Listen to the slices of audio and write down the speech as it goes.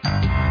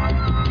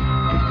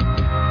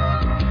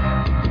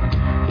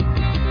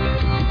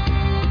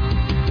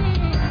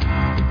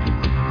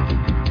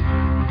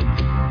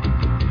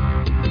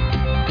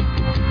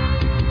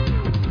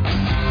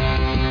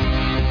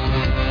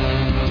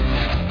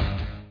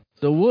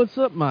So what's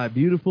up, my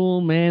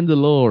beautiful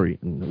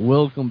Mandalorian?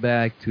 Welcome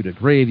back to the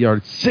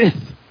Graveyard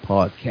Sith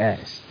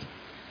podcast.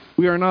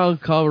 We are now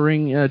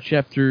covering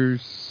chapter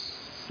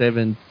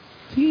 17.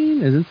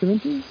 Is it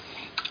 17?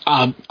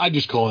 I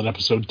just call it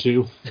episode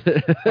 2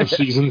 of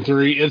season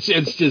 3. It's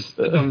just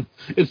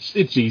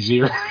it's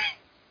easier.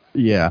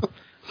 Yeah.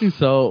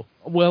 So,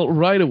 well,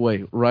 right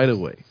away.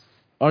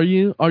 Are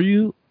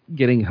you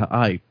getting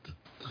hyped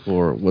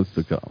for what's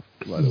to come?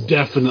 Right away?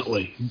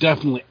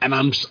 Definitely, and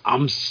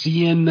I'm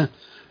seeing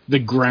the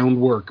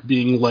groundwork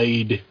being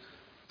laid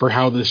for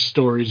how this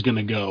story is going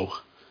to go.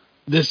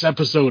 This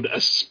episode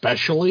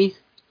especially,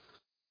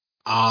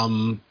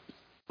 I'm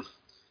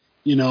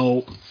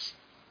just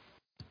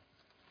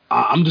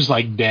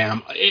like,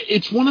 damn.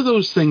 It's one of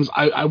those things.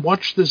 I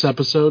watched this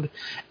episode,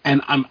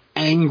 and I'm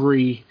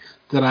angry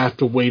that I have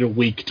to wait a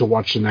week to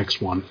watch the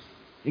next one.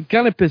 It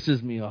kind of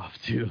pisses me off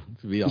too,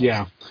 to be honest.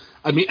 Yeah.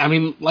 I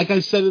mean, like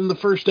I said in the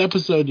first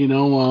episode,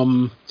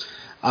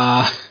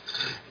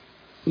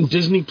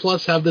 Disney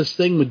Plus have this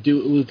thing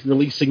with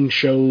releasing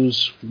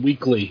shows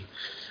weekly,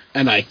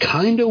 and I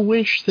kind of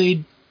wish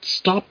they'd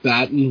stop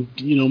that and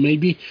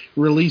maybe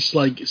release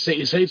like say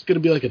it's going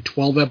to be like a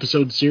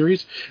 12-episode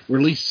series,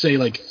 release say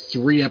like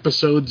 3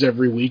 episodes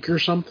every week or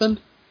something.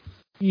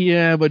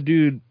 Yeah, but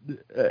dude,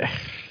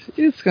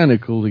 it's kind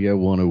of cool to get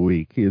one a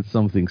week. It's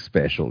something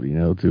special,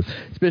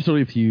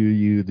 especially if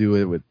you do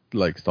it with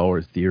like Star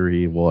Wars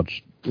Theory,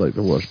 watch like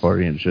the watch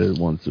party and shit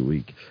once a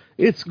week.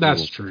 It's cool.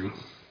 That's true.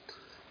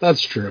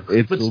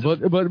 It's cool.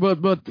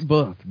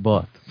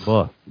 But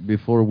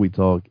before we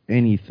talk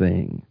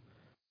anything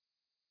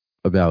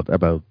about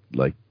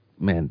like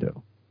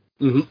Mando,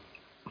 mm-hmm.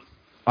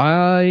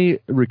 I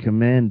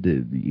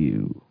recommended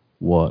you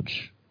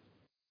watch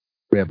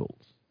Rebels.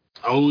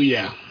 Oh,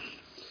 yeah.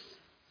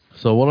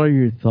 So what are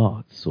your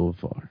thoughts so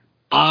far?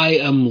 I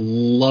am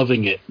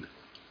loving it.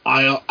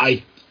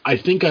 I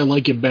think I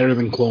like it better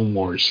than Clone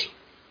Wars.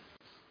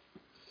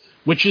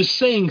 Which is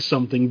saying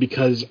something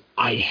because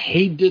I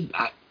hated...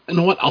 you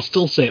know what? I'll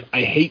still say it.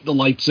 I hate the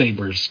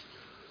lightsabers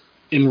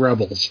in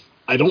Rebels.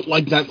 I don't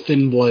like that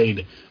thin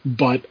blade,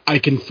 but I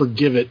can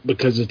forgive it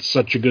because it's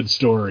such a good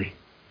story.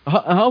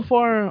 How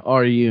far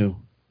are you?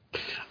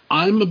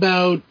 I'm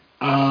about...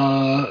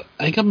 I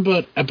think I'm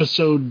about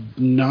episode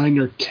 9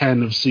 or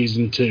 10 of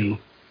season 2.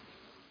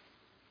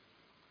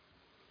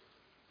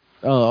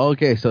 Oh,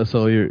 okay.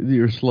 So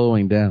you're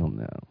slowing down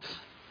now.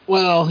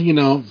 Well,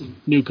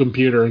 new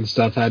computer and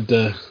stuff had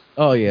to.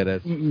 Oh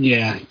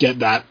yeah, get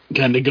that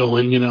kind of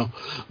going,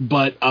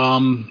 But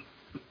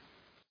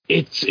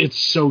it's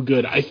so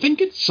good. I think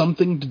it's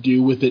something to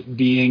do with it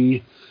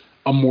being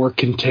a more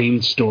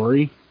contained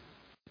story.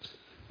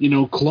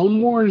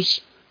 Clone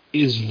Wars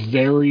is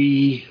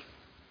very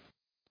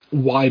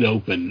wide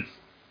open,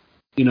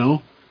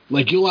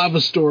 like you'll have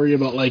a story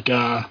about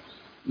Obi-Wan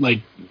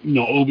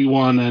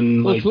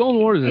and Clone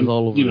Wars is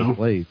all over the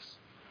place.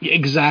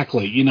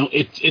 Exactly.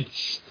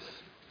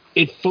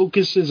 It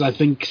focuses, I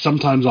think,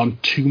 sometimes on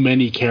too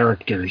many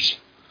characters.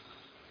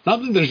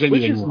 Not that there's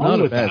anything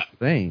wrong with that.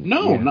 Thing.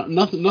 No, yeah.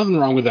 nothing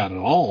wrong with that at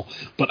all.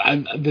 But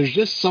there's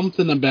just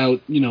something about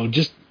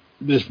just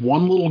this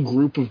one little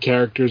group of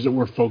characters that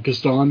we're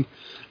focused on,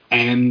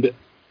 and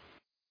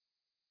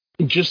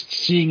just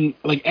seeing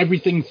like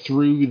everything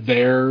through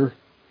their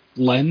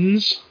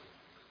lens.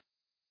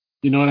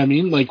 You know what I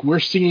mean? Like we're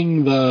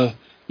seeing the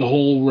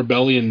whole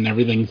rebellion and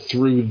everything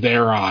through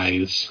their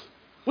eyes.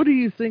 What do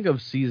you think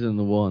of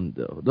season 1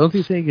 though? Don't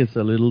you think it's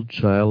a little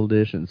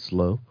childish and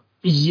slow?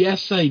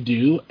 Yes, I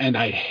do, and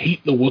I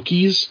hate the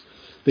Wookiees.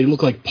 They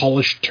look like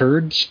polished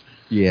turds.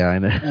 Yeah, I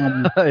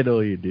know. I know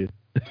you do.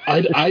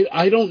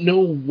 I don't know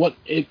what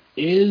it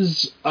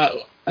is.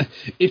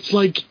 It's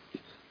like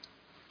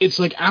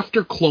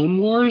after Clone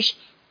Wars,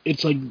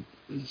 it's like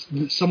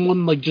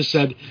someone like just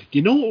said,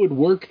 you know what would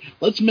work?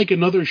 Let's make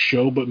another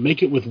show, but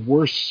make it with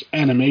worse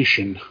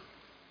animation.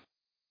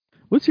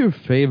 What's your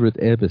favorite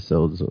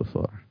episode so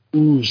far?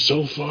 Ooh,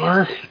 so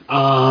far?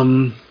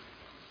 I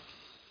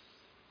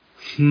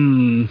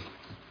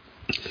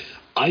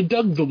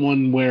dug the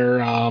one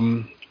where,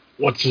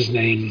 what's his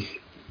name?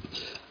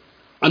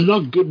 I'm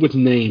not good with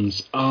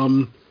names.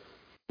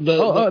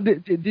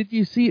 Did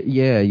you see?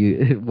 Yeah,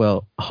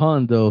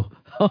 Hondo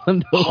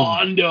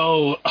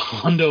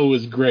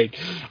was great.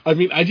 I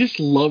mean, I just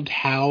loved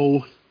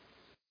how.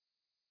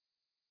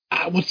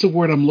 What's the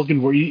word I'm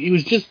looking for? He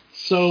was just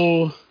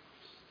so,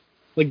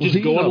 like,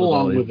 just going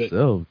along with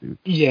himself,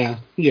 it. Dude. Yeah.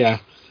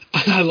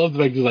 I love the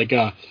fact that, like,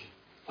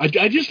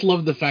 I just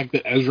love the fact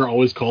that Ezra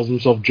always calls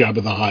himself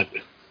Jabba the Hutt.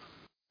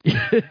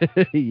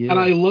 Yeah. And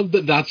I love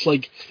that that's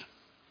like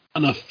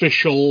an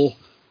official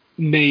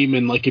name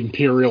in like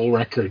Imperial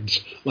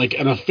records, like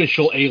an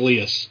official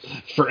alias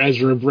for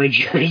Ezra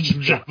Bridger is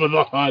Jabba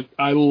the Hutt.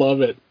 I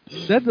love it.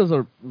 That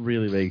doesn't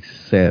really make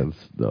sense,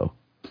 though.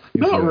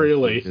 Not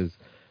really. Because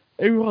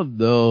everyone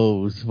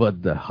knows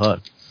what the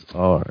Hutts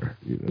are.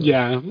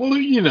 Yeah, well,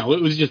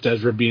 it was just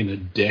Ezra being a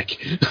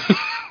dick.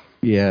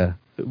 Yeah,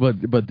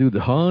 but dude,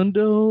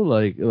 Hondo,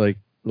 like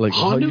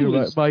how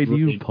you my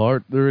new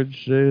partner and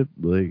shit,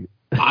 like.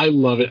 I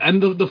love it.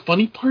 And the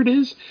funny part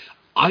is,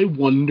 I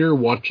wonder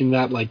watching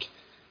that, like,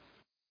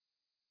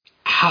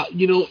 how,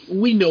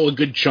 we know a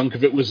good chunk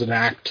of it was an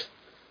act,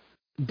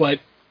 but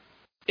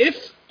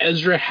if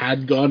Ezra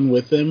had gone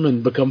with him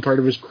and become part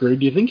of his crew,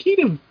 do you think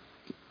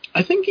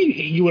I think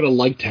he would have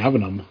liked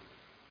having him.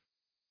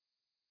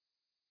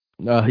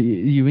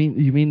 You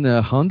mean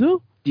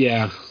Hondo?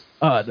 Yeah.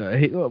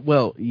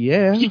 Well,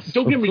 yeah.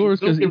 Don't get me wrong.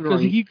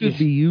 Because he could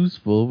be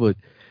useful, but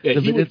yeah,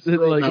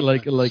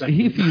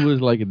 if he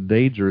was like in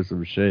danger or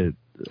some shit.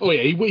 Oh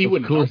yeah, he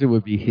wouldn't. Of course, help. It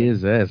would be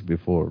his ass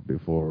before But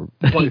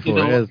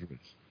Ezra's.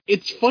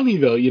 It's funny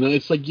though.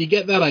 It's like you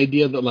get that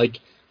idea that like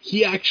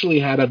he actually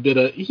had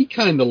he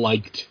kind of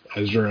liked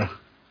Ezra.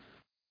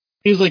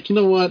 He's like, you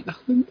know what?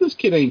 This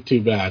kid ain't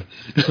too bad.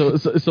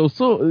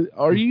 So,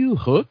 are you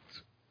hooked?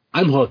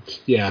 I'm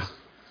hooked. Yeah.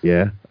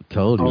 Yeah, I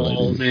told you.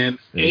 Oh man,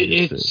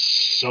 it's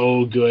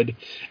so good.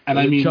 And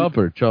I mean,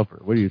 Chopper.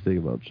 What do you think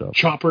about Chopper?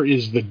 Chopper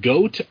is the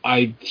GOAT.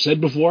 I said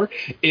before,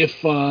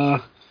 if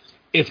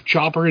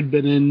Chopper had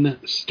been in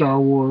Star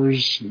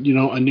Wars, A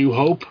New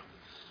Hope,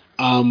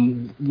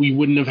 we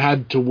wouldn't have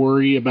had to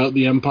worry about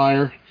the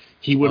Empire.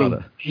 He would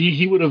have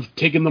he would have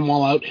taken them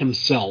all out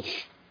himself.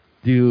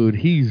 Dude,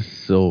 he's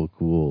so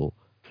cool.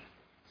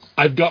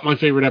 I've got my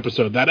favorite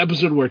episode. That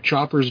episode where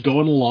Chopper's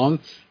going along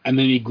and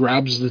then he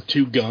grabs the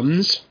two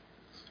guns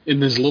in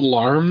his little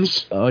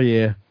arms. Oh,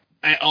 yeah.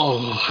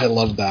 I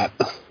love that.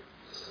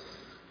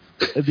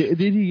 Did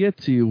he get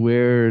to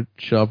where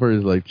Chopper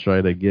is like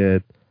trying to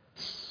get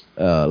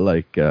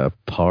a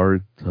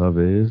part of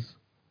his?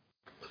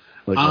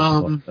 Like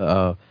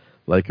a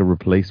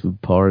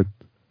replacement part?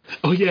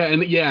 Oh, yeah,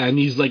 and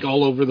he's like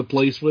all over the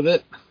place with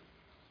it.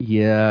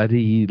 Yeah,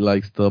 he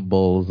like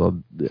stumbles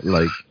on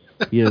like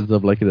he ends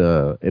up like in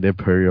an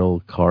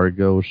Imperial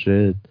cargo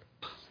shit.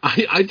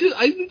 I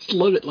just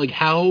love it, like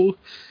how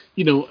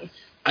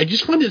I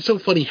just find it so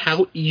funny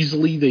how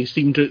easily they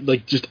seem to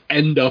like just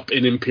end up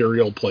in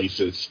Imperial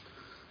places.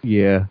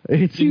 Yeah,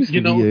 it seems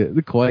to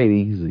be quite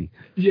easy.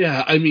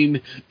 Yeah, I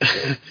mean,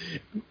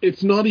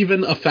 it's not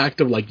even a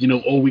fact of like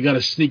we got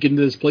to sneak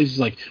into this place. It's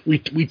like we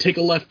take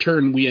a left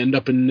turn, we end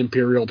up in an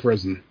Imperial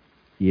prison.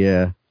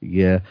 Yeah,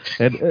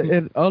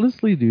 and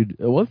honestly, dude,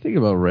 one thing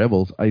about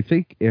Rebels, I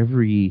think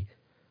every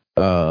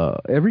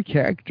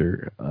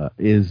character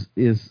is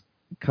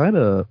kind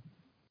of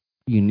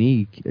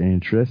unique and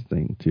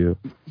interesting too.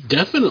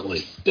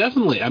 Definitely.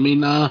 I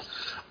mean,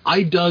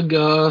 I dug.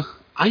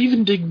 I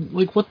even dig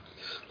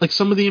like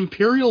some of the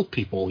Imperial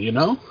people.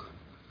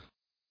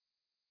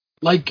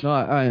 Like no,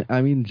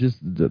 I mean just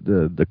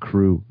the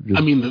crew.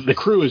 I mean the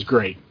crew is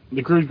great.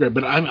 The crew's great,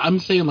 but I'm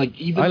saying like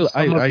even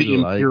some of the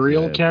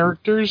Imperial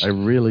characters, I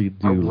really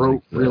do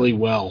wrote really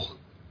well.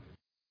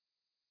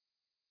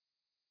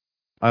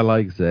 I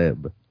like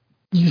Zeb.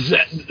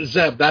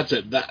 Zeb, that's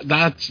it.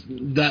 That's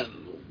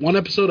one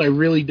episode I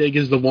really dig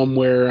is the one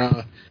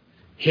where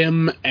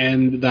him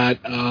and that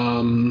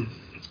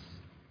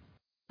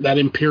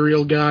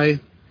Imperial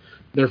guy,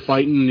 they're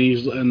fighting,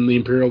 and the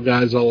Imperial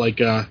guy's all like,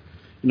 what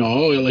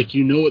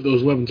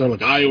those weapons are.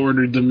 Like, I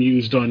ordered them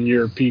used on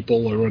your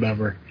people or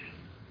whatever.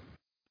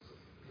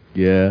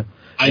 Yeah,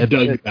 I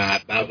dug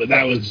that.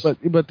 That was.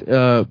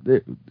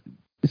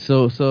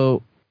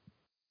 So,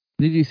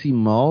 did you see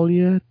Maul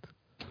yet?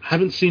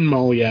 Haven't seen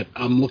Maul yet.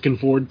 I'm looking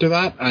forward to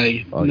that.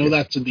 I know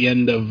that's at the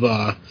end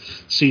of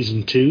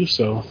season 2.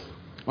 So.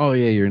 Oh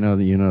yeah, you're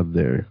not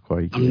there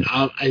quite yet.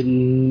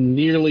 I'm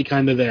nearly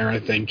kind of there. I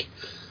think.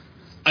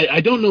 I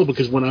don't know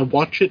because when I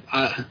watch it,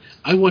 I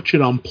watch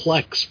it on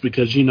Plex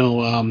because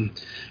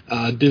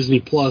Disney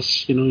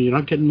Plus. You're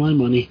not getting my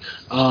money.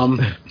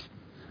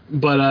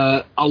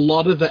 But a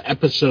lot of the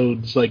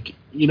episodes, like,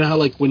 how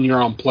like when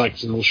you're on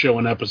Plex and they'll show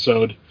an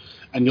episode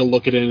and you'll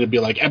look at it and it'll be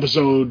like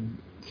episode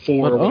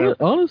 4 or whatever.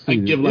 Honestly,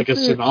 and give like a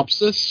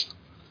synopsis.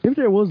 If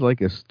there was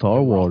like a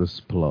Star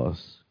Wars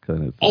Plus kind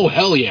of thing. Oh,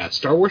 hell yeah.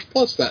 Star Wars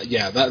Plus,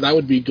 that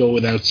would go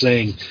without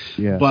saying.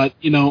 Yeah. But,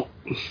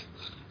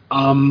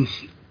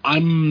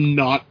 I'm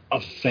not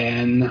a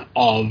fan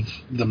of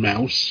the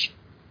mouse.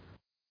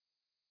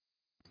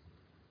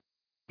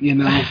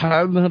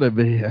 I'm not a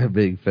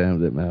big fan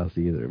of that mouse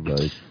either,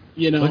 but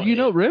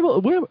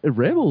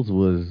Rebels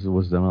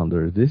was done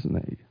under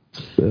Disney,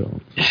 so.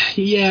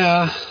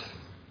 Yeah,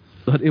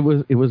 but it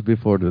was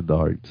before the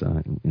dark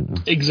time,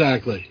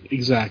 Exactly.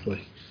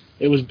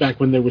 It was back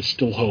when there was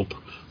still hope.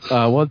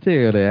 One thing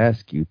I gotta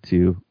ask you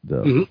too,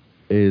 though,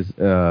 is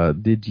are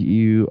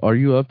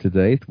you up to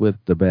date with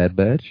the Bad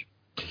Batch?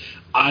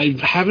 I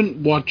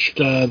haven't watched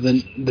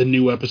the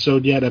new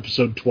episode yet,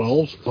 episode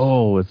 12.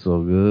 Oh, it's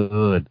so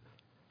good.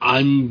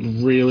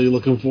 I'm really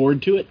looking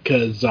forward to it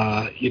because,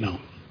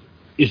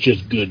 it's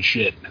just good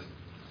shit.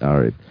 All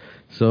right.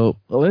 So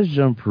let's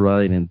jump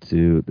right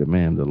into The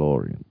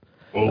Mandalorian.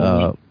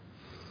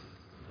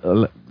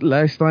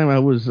 Last time I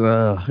was,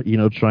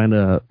 trying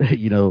to,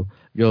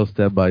 go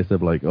step by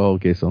step, like, oh,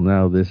 okay, so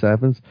now this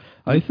happens.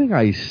 I think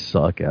I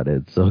suck at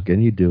it, so can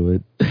you do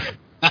it?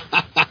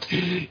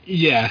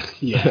 Yeah.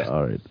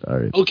 All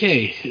right.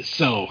 Okay,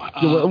 so...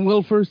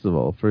 well, first of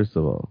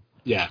all.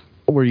 Yeah.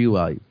 Were you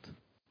hyped?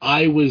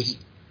 I was.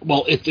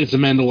 Well, it's a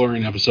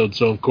Mandalorian episode,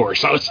 so of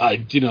course I was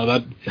hyped.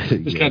 That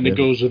just kind of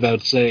goes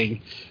without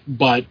saying.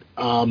 But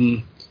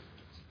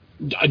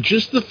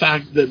just the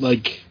fact that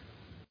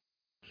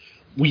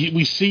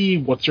we see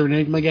what's her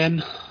name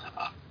again?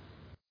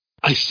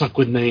 I suck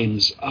with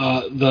names.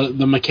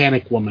 The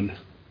mechanic woman.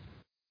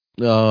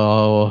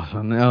 Oh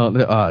no,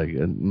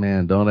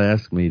 man! Don't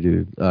ask me,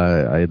 dude.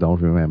 I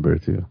don't remember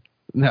too.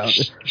 No,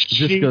 just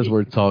because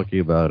we're talking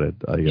about it,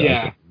 I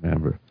don't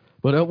remember.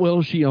 But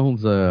well, she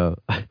owns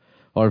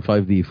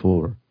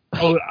R5D4.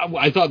 Oh,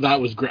 I thought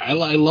that was great. I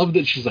love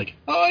that she's like,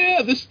 oh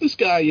yeah, this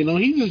guy,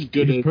 he's as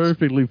good he's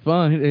perfectly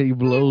fine. And he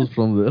blows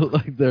from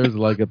the there's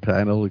a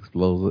panel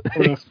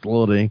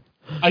exploding.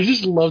 I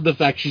just love the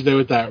fact she's there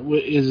with that.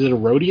 Is it a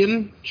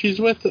Rodian she's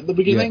with at the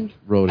beginning? Yeah,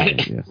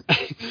 Rodian, yeah.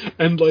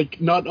 And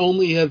not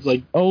only has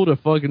the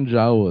fucking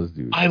Jawas,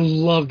 dude. I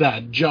love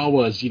that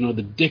Jawas.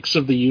 The dicks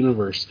of the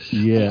universe.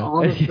 Yeah, I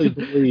honestly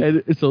believe.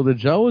 And so the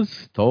Jawas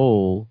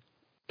stole.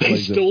 They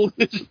stole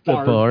his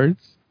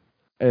parts.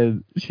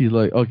 And she's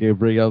like, okay,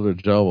 bring out the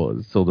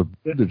Jawas. So the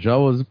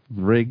Jawas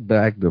bring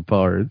back the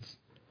parts.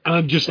 And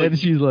I'm just like... And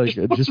she's like,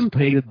 just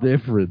paint it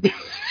different.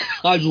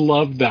 I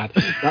love that.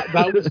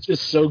 That was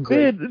just so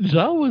great. Man,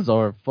 Jawas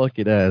are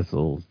fucking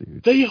assholes,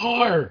 dude. They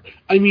are.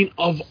 I mean,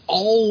 of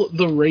all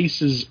the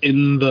races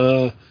in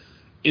the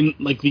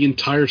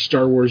entire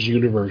Star Wars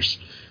universe,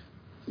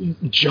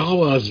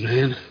 Jawas,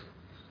 man.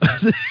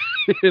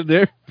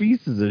 They're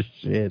pieces of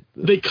shit.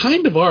 They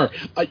kind of are.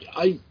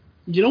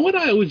 You know what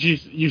I always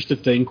used to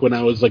think when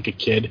I was a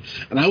kid,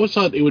 and I always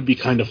thought it would be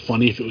kind of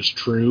funny if it was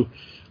true.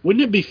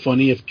 Wouldn't it be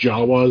funny if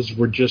Jawas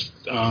were just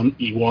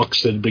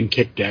Ewoks that had been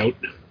kicked out,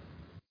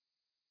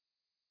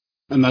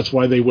 and that's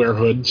why they wear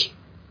hoods?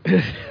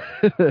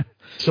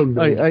 So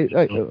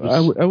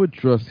I would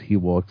trust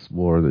Ewoks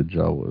more than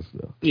Jawas,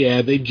 though.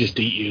 Yeah, they'd just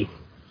eat you.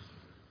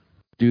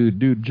 Dude,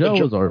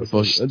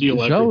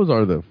 Jawas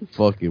are the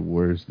fucking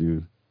worst,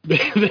 dude.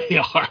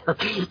 They are.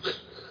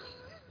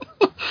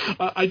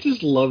 I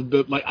just love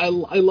that. I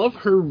love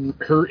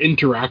her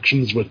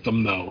interactions with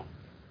them, though.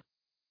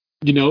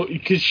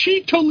 Because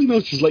she totally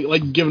knows. She's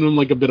like giving them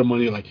a bit of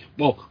money.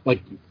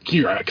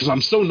 Here, because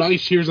I'm so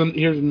nice. Here's a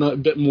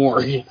bit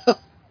more.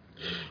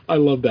 I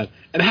love that.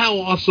 And how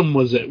awesome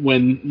was it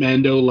when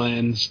Mando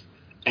lands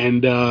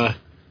and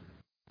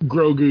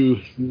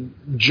Grogu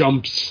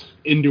jumps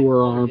into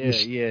her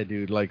arms? Yeah,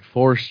 dude,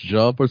 forced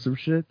jump or some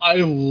shit. I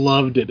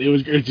loved it. It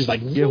was just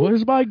yeah,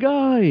 where's my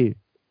guy?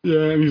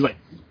 Yeah, and he's like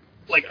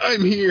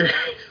I'm here.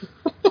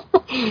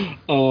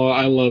 Oh,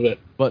 I love it.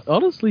 But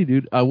honestly,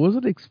 dude, I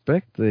wasn't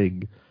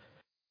expecting.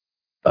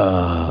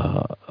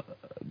 I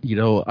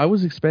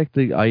was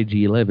expecting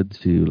IG-11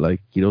 to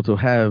to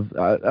have.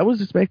 I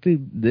was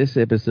expecting this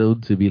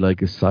episode to be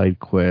a side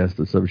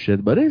quest or some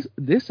shit. But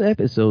this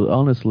episode,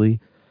 honestly,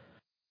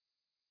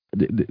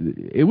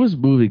 it was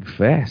moving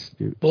fast,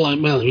 dude. Well, I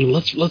mean,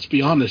 let's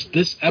be honest.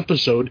 This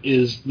episode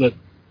is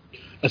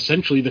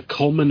essentially the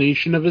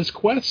culmination of his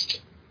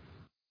quest.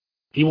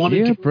 He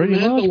wanted to pretty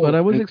much, but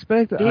I was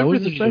expecting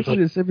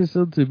this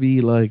episode to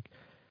be like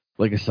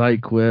a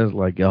side quest,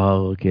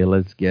 okay,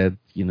 let's get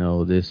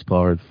this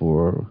part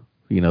for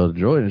the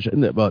droid and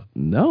shit. But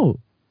no.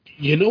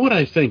 You know what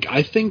I think?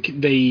 I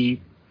think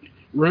they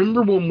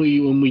remember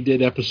when we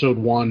did episode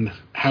 1,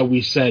 how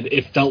we said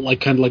it felt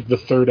kind of like the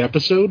third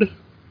episode.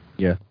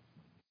 Yeah.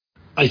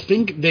 I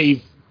think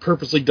they've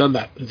purposely done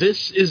that.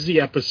 This is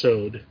the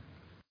episode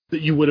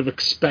that you would have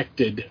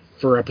expected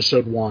for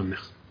episode 1.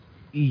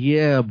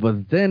 Yeah,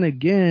 but then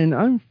again,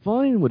 I'm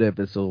fine with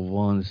episode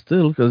 1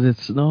 still, because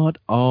it's not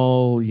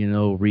all,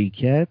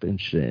 recap and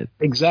shit.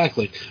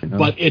 Exactly.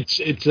 But it's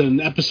an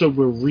episode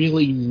where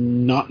really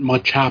not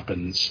much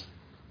happens.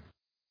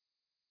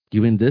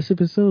 You mean this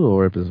episode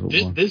or episode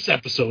 1? This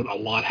episode, a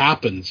lot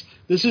happens.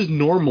 This is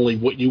normally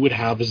what you would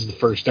have as the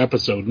first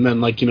episode, and then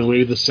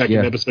maybe the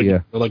second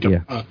episode,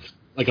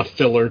 a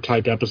filler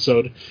type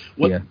episode.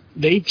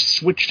 They've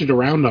switched it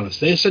around on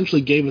us. They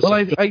essentially gave us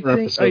a filler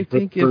episode for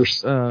the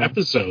first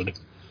episode.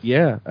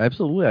 Yeah,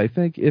 absolutely. I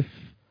think if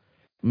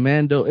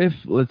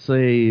let's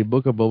say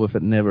Book of Boba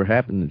Fett never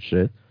happened and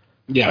shit,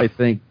 I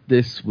think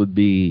this would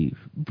be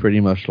pretty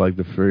much like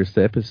the first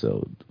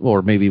episode,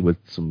 or maybe with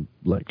some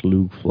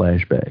Luke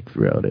flashback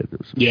throughout it.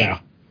 Or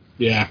something.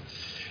 Yeah.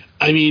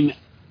 I mean,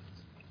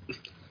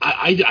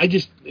 I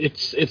just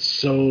it's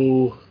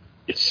so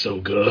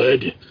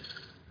good.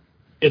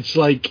 It's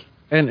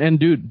and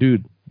dude.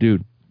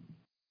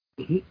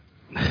 Mm-hmm.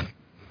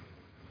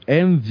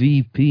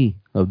 MVP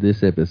of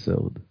this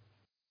episode,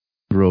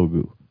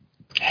 Grogu.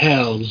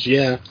 Hells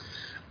yeah.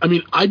 I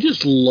mean, I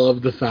just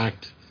love the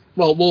fact.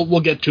 Well,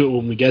 we'll get to it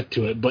when we get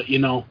to it, but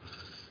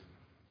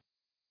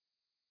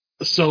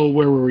so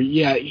where were we?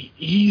 Yeah,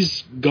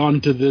 he's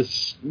gone to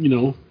this,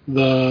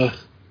 the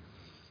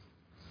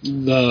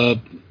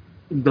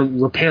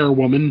repair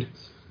woman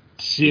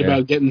to see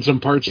about getting some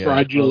parts for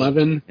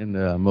IG-11. And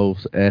the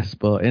most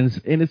Espa,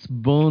 and it's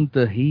born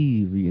to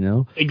heave,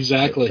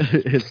 Exactly.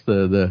 It's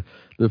the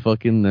the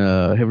fucking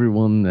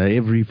everyone,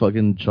 every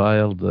fucking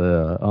child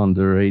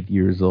under 8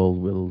 years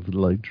old will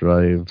like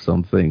drive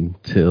something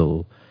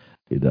till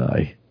they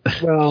die.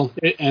 Well,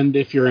 and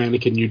if you're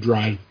Anakin, you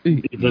drive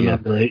even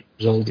under 8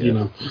 years old. Yeah. You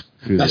know,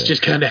 that's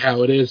just kind of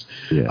how it is.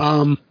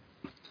 Yeah.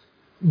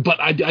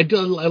 But I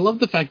love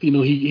the fact that, you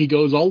know, he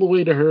goes all the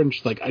way to her and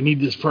she's like, I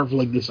need this part for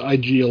like this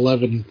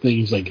IG-11 thing.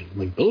 He's like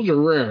those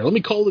are rare. Let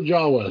me call the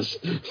Jawas.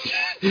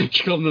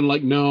 She comes in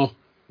like, no.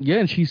 Yeah,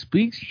 and she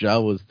speaks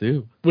Jawas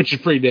too, which is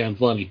pretty damn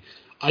funny.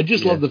 I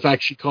just love the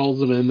fact she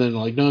calls them and then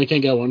like, no, I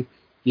can't get one.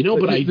 You know,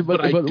 but I do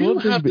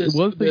have this.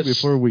 One thing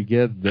before we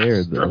get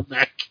there, though.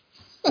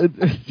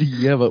 Astromech.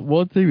 Yeah, but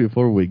one thing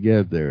before we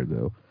get there,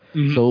 though.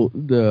 Mhm. So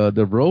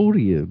the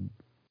Rhodian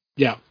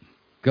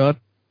got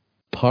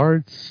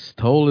parts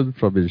stolen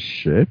from his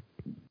ship.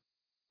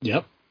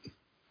 Yep.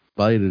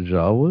 By the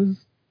Jawas.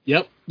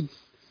 Yep.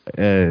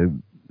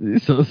 And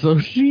so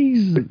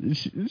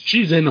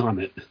she's in on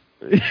it.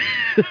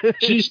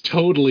 She's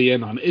totally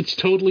in on it. It's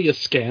totally a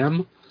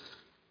scam.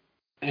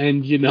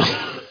 And, you know,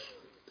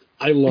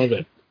 I love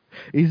it.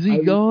 Is he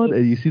gone?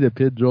 And you see the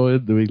pit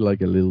droid doing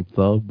like a little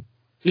thumb.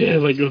 Yeah,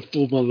 like a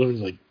full mother.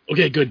 Like,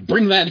 okay, good.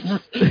 Bring that.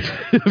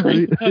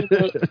 Bring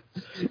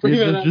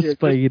that out. Just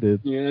paint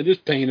it. Yeah,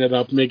 just paint it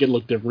up. Make it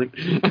look different.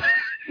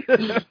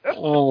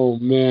 Oh,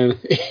 man.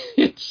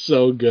 It's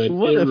so good.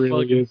 What it a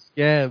really fucking is.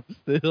 scam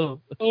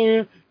still. Oh,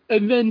 yeah.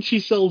 And then she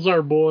sells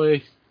our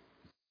boy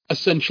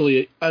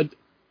essentially a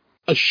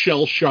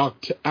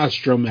shell-shocked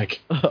astromech.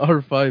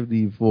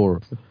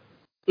 R5D4.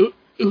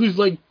 Who's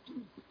like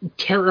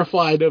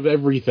terrified of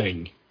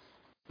everything.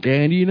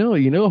 And you know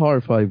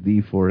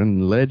R5D4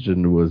 in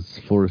Legend was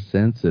Force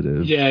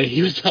sensitive. Yeah,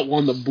 he was that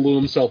one that blew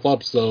himself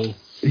up, so.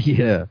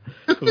 Yeah.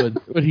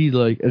 But he's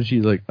like, and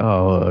she's like,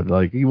 oh,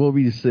 like, you want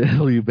me to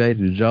sell you back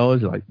to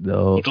Jaws? Like,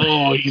 no.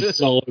 Oh, he's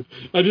solid.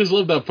 I just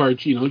love that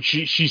part. You know,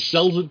 she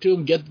sells it to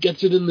him,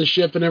 gets it in the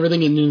ship and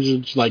everything, and then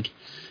it's like,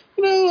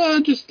 you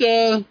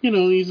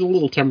know, he's a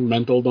little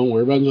temperamental. Don't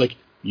worry about it. He's like,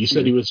 you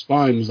said he was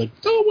fine. He's like,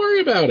 don't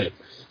worry about it.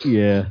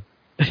 Yeah.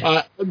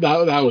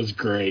 That was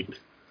great.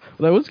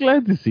 Well, I was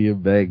glad to see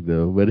him back,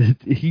 though, but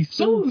he's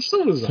so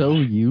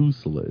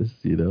useless,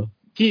 you know?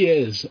 He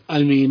is.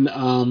 I mean,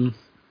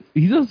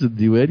 he doesn't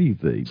do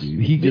anything, dude.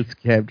 He gets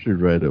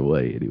captured right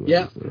away, anyway.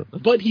 Yeah, so.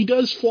 But he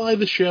does fly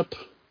the ship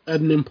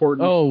at an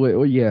important... Oh,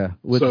 well, yeah,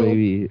 with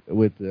Grogu.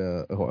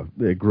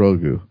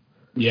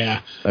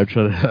 Yeah. I'm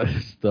trying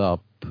to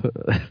stop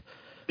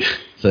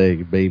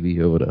saying Baby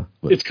Yoda.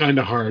 But it's kind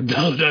of hard,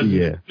 though, doesn't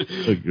it?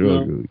 Yeah,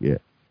 Grogu, yeah.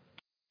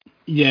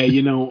 Yeah,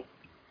 you know,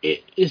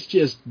 it's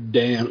just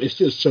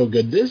so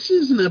good. This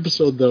is an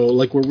episode, though,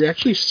 like, where we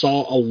actually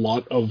saw a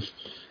lot of...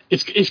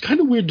 It's kind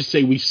of weird to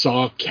say we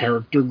saw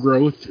character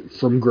growth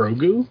from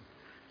Grogu.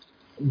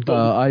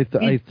 I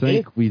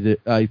think we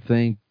did. I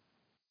think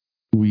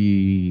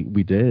we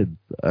did.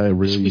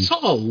 We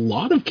saw a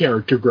lot of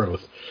character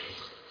growth.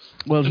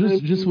 Well,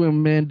 just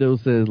when Mando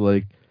says,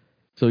 like,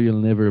 so you'll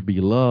never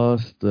be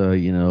lost,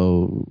 you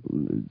know,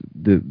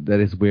 that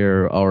is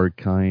where our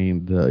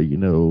kind, you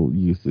know,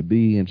 used to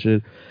be and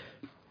shit.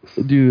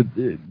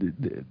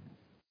 Dude,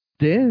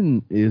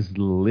 Dan is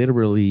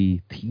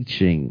literally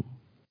teaching.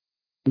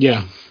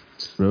 Yeah.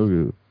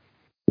 Grogu.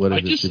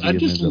 I just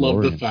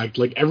love the fact,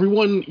 like,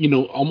 everyone, you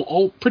know,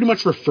 all pretty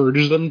much refer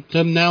to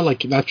them now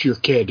like that's your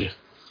kid.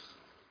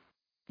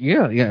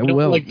 Yeah, you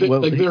know, like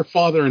their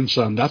father and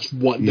son. That's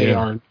what they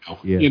are now.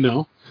 Yeah. You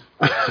know,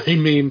 I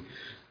mean,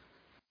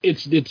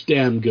 it's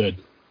damn good.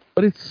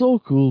 But it's so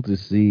cool to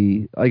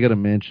see. I gotta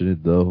mention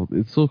it though.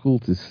 It's so cool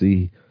to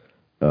see,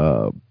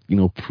 you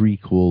know,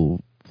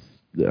 prequel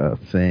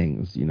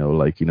things. You know,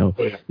 like, you know,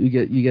 you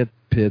get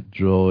pit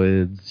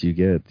droids. You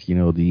get, you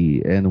know,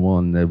 the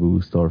N1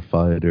 Naboo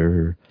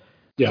starfighter.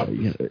 Yeah,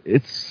 you know,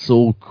 it's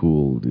so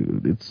cool,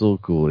 dude. It's so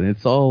cool, and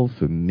it's all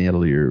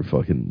familiar.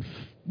 Fucking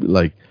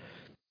like.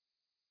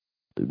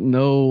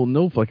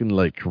 No fucking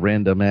like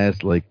random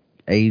ass like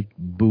 8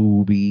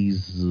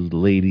 boobies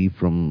lady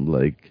from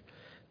like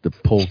the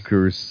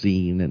poker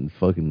scene and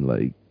fucking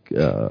like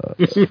The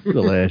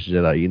Last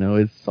Jedi. You know,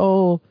 it's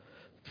all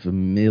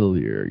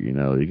familiar. You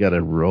know, you got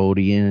a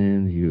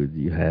Rhodian.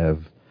 You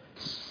have,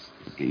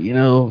 you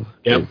know,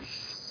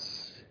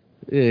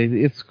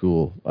 it's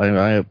cool.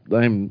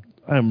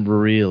 I'm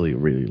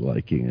really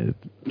liking it.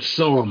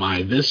 So am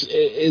I. This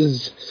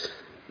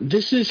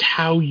is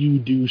how you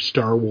do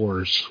Star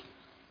Wars.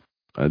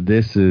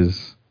 This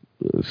is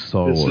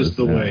Star Wars. This is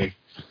the way.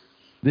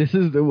 This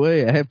is the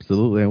way,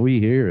 absolutely, and we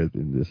hear it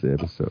in this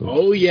episode.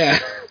 Oh yeah.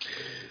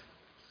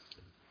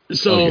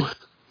 So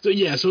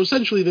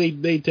essentially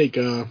they take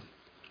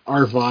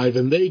R5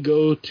 and they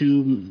go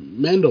to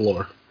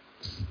Mandalore.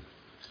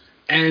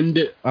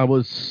 And I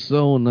was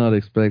so not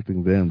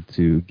expecting them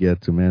to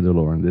get to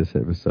Mandalore in this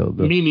episode,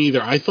 though. Me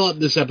neither. I thought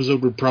this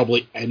episode would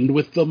probably end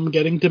with them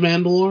getting to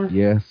Mandalore.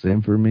 Yeah,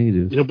 same for me,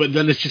 dude. You know, but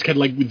then it's just kind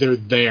of like they're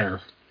there.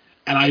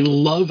 And I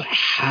love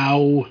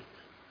how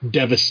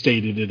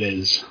devastated it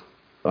is.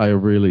 I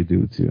really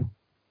do, too.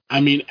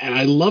 I mean, and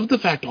I love the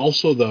fact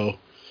also, though,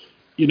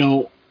 you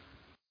know,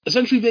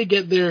 essentially they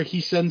get there,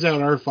 he sends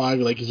out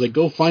R5, like, he's like,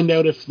 go find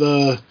out if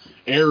the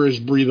air is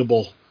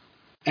breathable.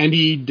 And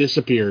he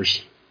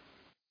disappears.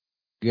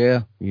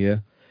 Yeah.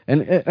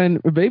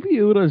 And Baby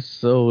Yoda's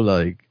so,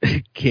 like,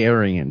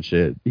 caring and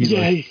shit. He's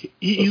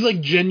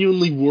like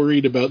genuinely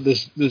worried about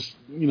this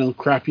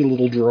crappy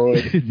little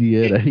droid.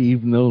 Yeah, he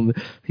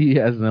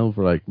has known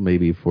for, like,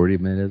 maybe 40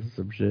 minutes or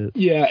some shit.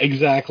 Yeah,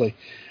 exactly.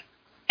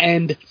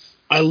 And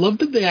I love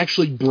that they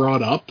actually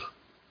brought up,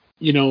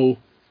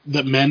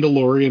 that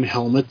Mandalorian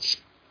helmets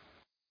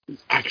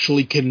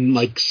actually can,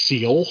 like,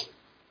 seal.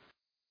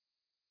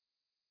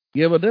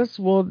 Yeah, but that's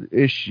one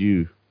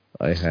issue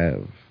I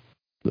have,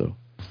 though.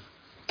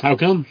 How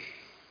come?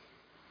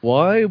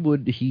 Why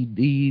would he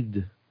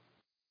need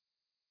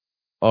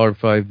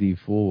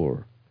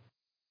R5D4?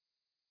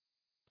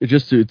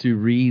 Just to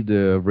read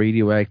the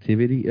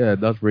radioactivity?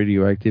 Not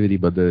radioactivity,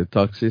 but the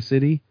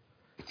toxicity?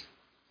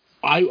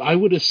 I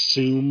would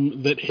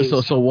assume that his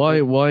So why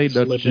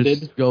not limited.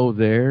 just go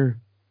there?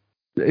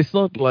 It's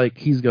not like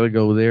he's gonna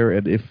go there,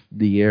 and if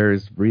the air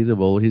is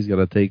breathable, he's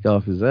gonna take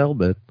off his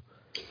helmet.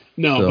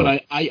 No, So,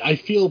 but I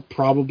feel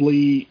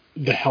probably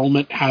the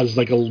helmet has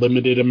like a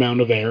limited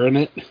amount of air in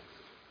it.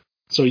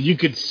 So you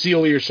could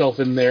seal yourself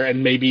in there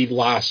and maybe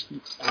last,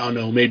 I don't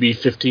know, maybe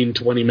 15,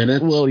 20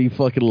 minutes. well, he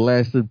fucking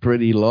lasted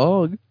pretty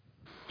long.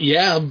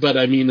 Yeah, but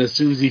I mean, as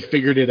soon as he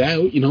figured it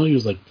out, he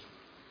was like,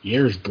 the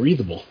air is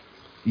breathable.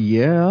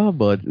 Yeah,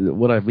 but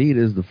what I mean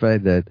is the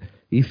fact that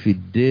if he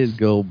did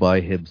go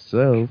by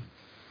himself,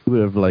 he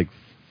would have, like,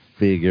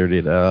 figured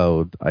it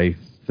out, I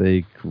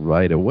think,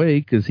 right away,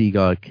 because he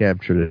got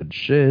captured and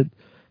shit.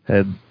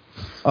 And,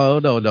 oh,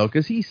 no,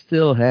 because he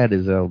still had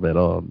his helmet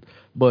on.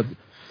 But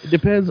it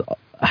depends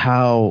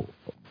how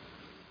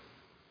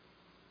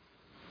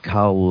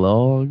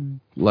long,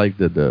 like,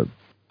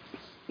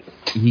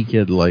 he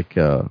could, like,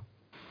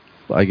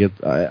 I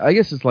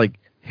guess it's like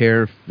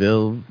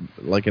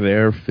like an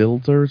air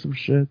filter or some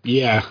shit.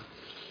 Yeah.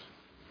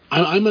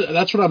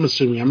 That's what I'm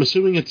assuming. I'm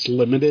assuming it's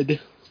limited.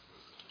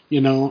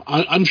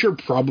 I'm sure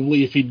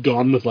probably if he'd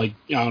gone with, like,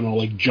 I don't know,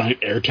 like giant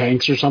air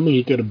tanks or something,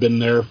 he could have been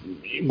there,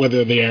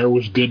 whether the air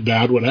was good,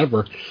 bad,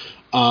 whatever.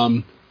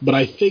 But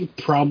I think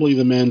probably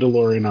the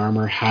Mandalorian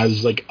armor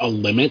has, like, a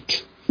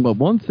limit. But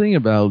one thing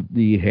about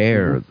the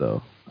hair,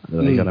 though,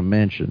 that I gotta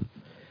mention,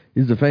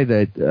 is the fact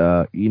that,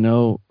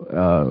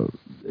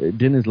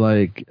 Din is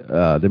like,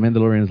 the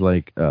Mandalorian's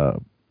like,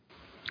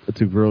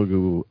 to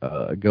Grogu,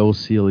 go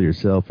seal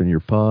yourself in your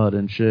pod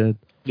and shit.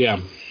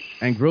 Yeah.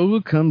 And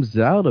Grogu comes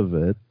out of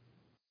it,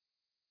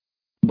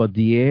 but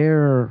the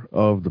air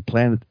of the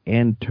planet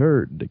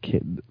entered the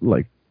kid,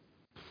 like,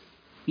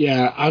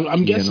 yeah,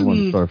 I'm guessing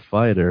one star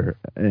fighter,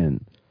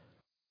 and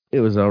it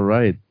was all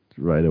right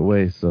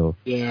away. So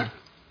yeah,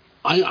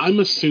 I'm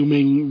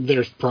assuming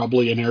there's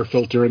probably an air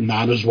filter in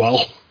that as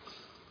well.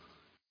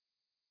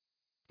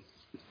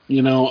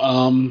 Yeah,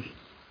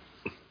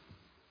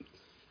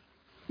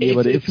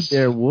 but if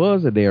there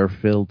was an air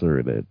filter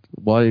in it,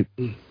 why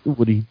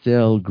would he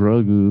tell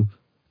Grogu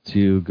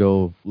to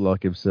go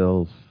lock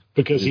himself?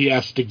 Because he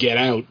has to get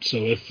out. So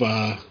if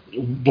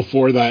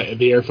before that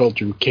the air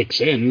filter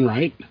kicks in,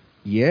 right?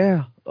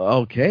 Yeah,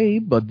 okay,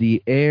 but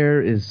the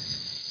air is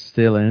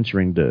still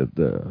entering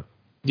the.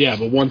 Yeah,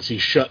 but once he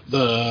shut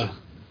the.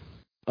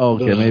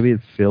 Okay, maybe it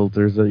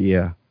filters it.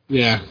 Yeah.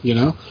 Yeah,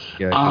 Yeah.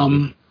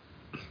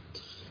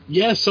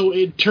 Yeah, so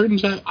it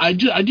turns out I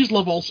just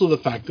love also the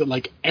fact that,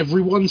 like,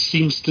 everyone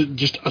seems to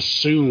just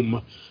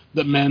assume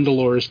that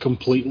Mandalore is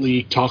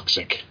completely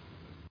toxic.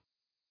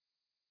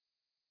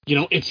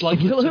 It's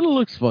like it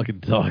looks fucking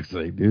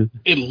toxic, dude.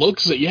 It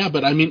looks, yeah,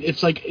 but I mean,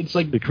 it's like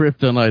the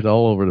kryptonite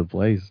all over the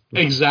place.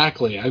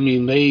 Exactly. I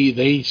mean,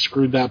 they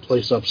screwed that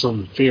place up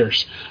some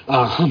fierce.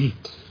 But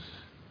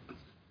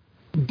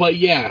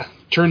yeah,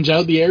 turns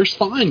out the air's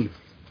fine.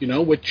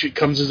 Which it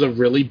comes as a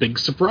really big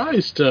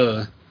surprise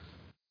to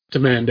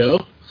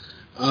Mando.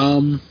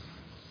 And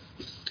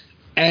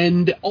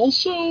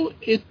also,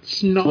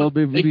 it's not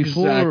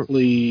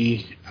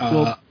exactly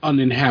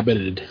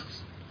uninhabited.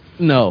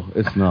 No,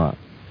 it's not.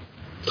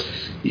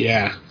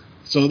 Yeah.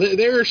 So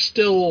they're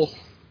still...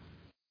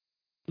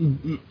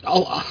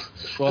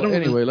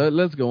 anyway,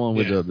 let's go on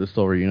with the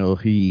story.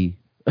 He...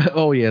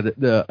 Oh, yeah,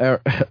 the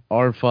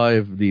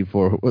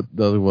R5D4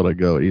 doesn't want to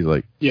go. He's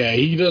like... Yeah,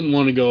 he doesn't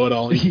want to go at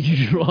all.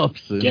 He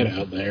drops him. Get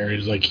out there.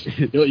 He's like,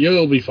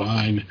 you'll be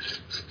fine.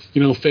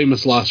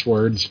 Famous last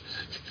words.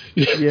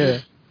 Yeah.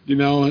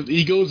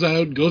 He goes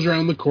out, goes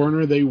around the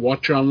corner. They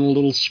watch on a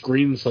little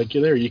screen. It's like,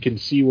 there, you can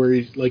see where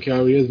he's, like,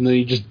 how he is, and then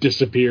he just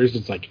disappears.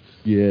 It's like,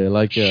 yeah,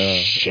 like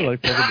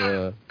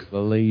the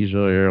Malaysia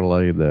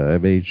airline, the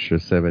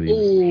MH70.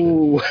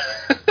 Ooh.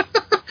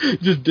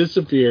 Just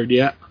disappeared,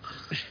 yeah.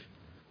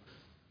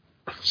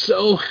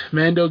 So,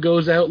 Mando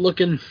goes out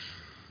looking,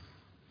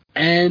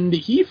 and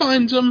he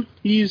finds him.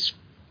 He's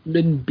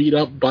been beat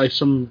up by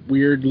some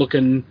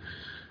weird-looking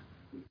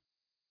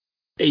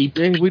ape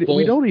people.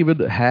 We don't even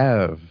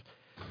have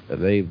a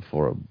name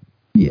for him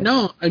Yeah.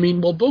 No, I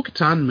mean, well,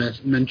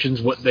 Bo-Katan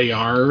mentions what they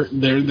are.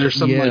 There's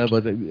some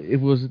but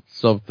it was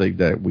something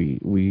that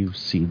we've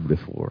seen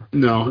before.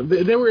 No,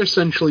 they were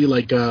essentially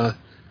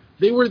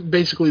they were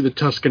basically the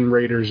Tusken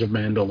Raiders of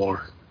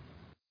Mandalore.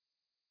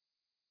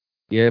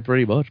 Yeah,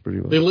 pretty much.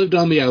 They lived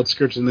on the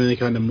outskirts and then they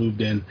kind of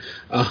moved in.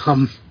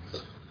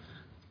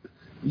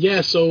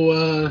 Yeah,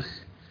 so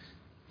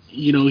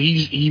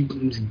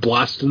he's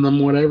blasting them,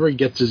 whatever. He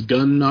gets his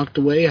gun knocked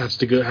away. Has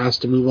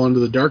to move on to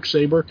the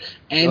Darksaber,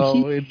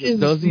 and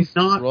does he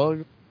not.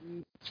 struggle?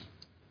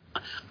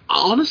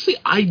 Honestly,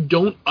 I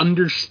don't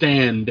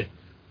understand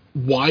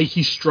why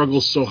he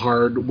struggles so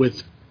hard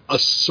with a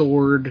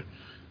sword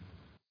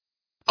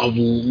of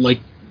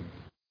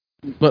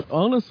But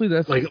honestly,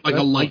 that's a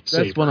lightsaber.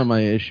 That's one of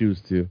my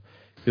issues too,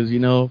 because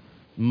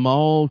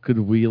Maul could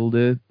wield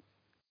it,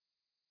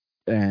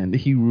 and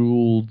he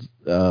ruled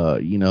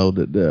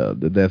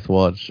the Death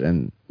Watch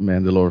and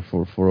Mandalore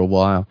for a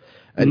while,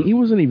 and he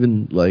wasn't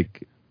even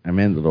like a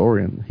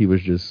Mandalorian. He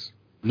was just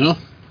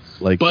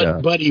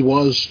but he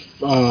was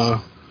a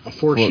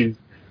Force user.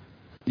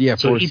 Yeah,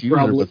 so Force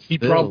user. He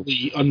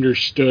probably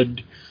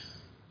understood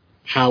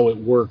how it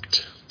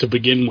worked to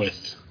begin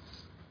with.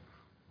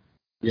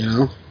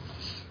 Yeah,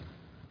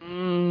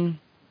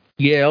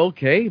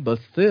 okay, but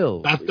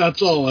still.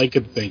 That's all I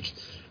could think.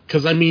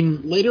 Because, I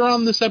mean, later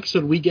on in this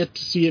episode, we get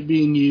to see it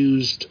being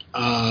used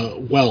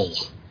well.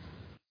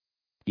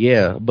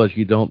 Yeah, but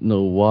you don't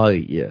know why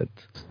yet.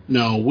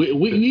 No,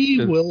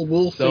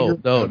 we'll figure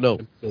it out. No.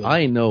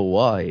 I know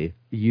why.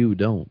 You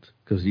don't.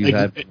 Because you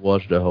haven't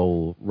watched the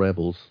whole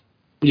Rebels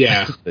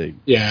thing.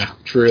 Yeah,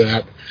 true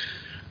that.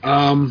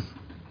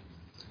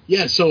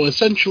 Yeah, so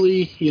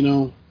essentially,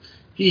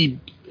 he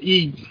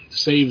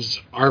saves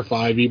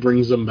R5, he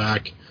brings them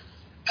back,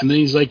 and then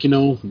he's like,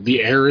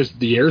 the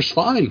air's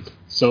fine.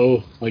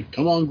 So,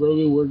 come on,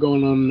 Grogu, we're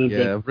going on an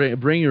adventure. Yeah,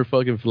 bring your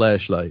fucking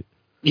flashlight.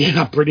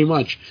 Yeah, pretty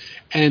much.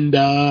 And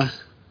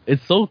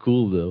it's so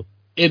cool though.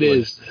 It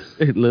is.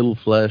 A little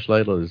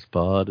flashlight on his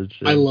pod and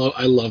shit. I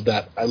love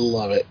that. I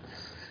love it.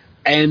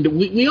 And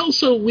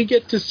we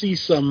get to see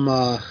some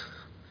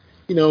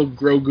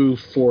Grogu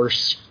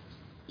Force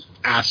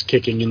ass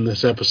kicking in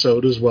this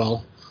episode as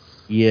well.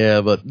 Yeah,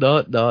 but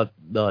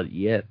not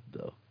yet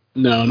though.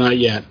 No, not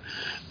yet.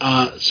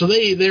 So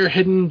they're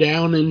heading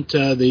down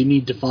into. They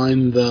need to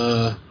find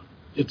the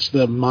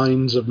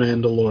mines of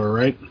Mandalore,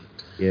 right?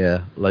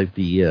 Yeah, like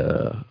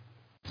the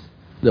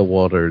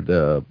water,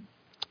 the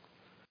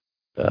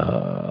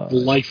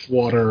life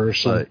water or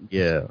something.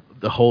 Yeah,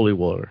 the holy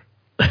water.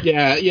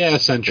 yeah,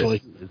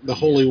 essentially the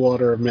holy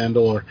water of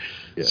Mandalore.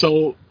 Yeah.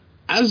 So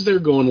as they're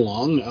going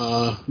along,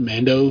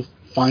 Mando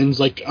finds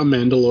a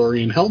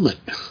Mandalorian helmet.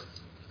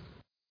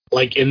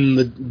 In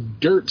the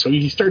dirt, so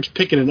he starts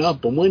picking it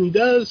up, and when he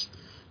does,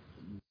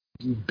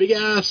 big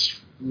ass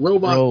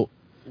robot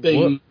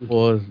thing. What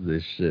was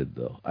this shit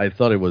though? I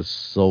thought it was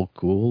so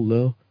cool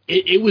though.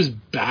 It was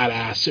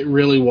badass. It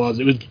really was.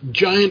 It was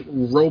giant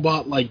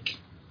robot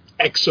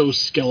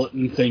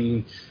exoskeleton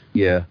thing.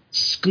 Yeah,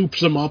 scoops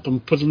him up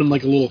and puts him in a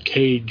little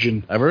cage.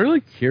 And I'm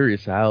really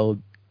curious how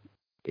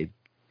it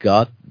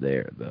got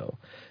there though.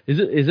 Is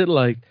it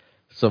like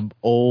some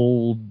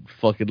old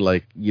fucking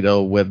when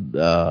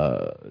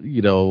the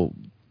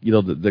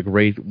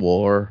Great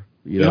War,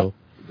 the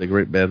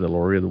Great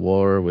Mandalorian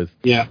War with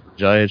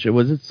giant shit?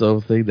 Was it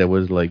something that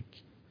was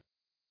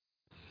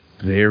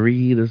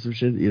buried or some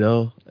shit?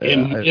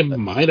 It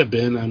might have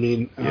been. I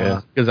mean,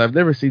 because I've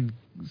never seen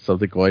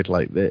something quite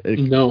like that.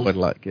 Quite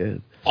like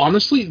it.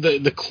 Honestly,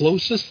 the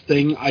closest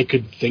thing I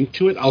could think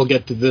to it, I'll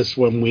get to this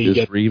when we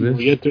get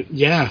to.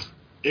 Yeah,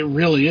 it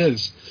really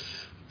is.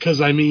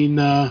 Because I mean.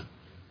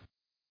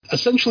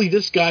 Essentially,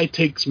 this guy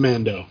takes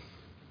Mando,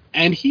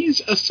 and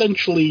he's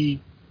essentially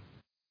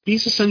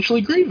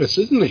Grievous,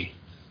 isn't he?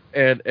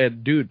 And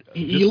dude,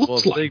 he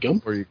looks like him.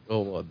 Before you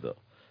go on though,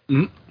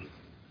 mm-hmm.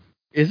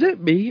 Is it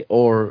me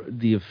or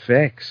the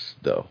effects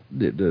though?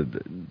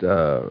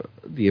 The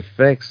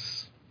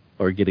effects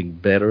are getting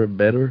better and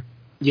better.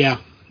 Yeah,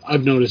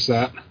 I've noticed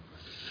that.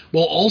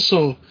 Well,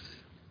 also.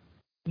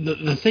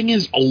 The thing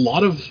is, a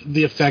lot of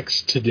the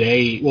effects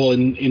today,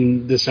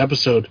 in this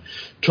episode,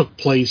 took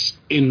place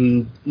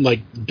in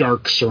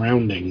dark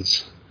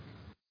surroundings.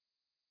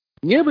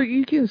 Yeah, but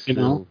you can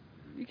still,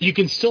 you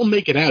can still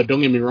make it out.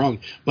 Don't get me wrong,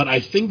 but I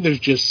think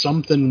there's just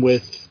something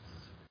with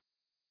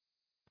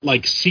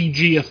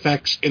CG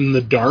effects in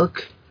the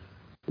dark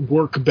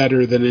work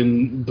better than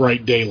in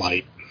bright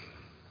daylight.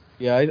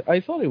 Yeah, I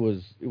thought it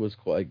was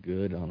quite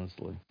good,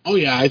 honestly. Oh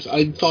yeah, I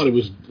thought it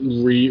was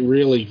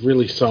really,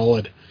 really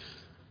solid.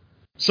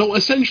 So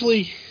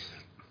essentially,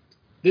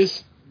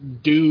 this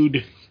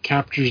dude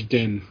captures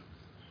Din.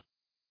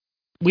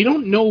 We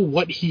don't know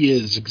what he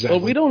is exactly.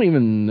 Well, we don't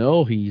even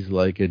know he's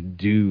a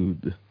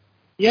dude.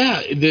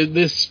 Yeah,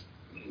 this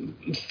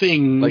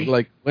thing.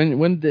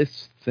 When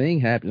this thing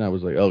happened, I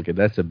was like, okay,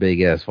 that's a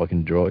big ass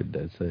fucking droid.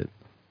 That's it.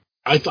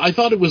 I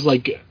thought it was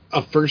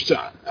at first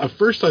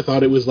I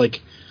thought it was a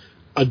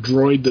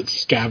droid that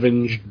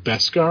scavenged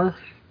Beskar.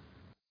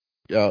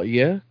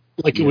 Yeah.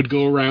 Like it would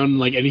go around,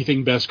 like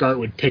anything Beskar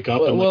would pick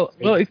up. Well,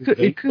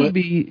 it could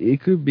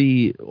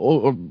be.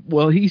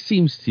 Well, he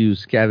seems to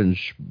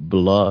scavenge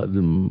blood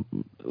more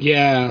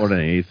than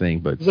anything.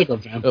 But he's like a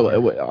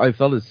vampire. I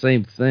thought the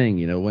same thing.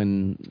 You know,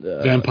 when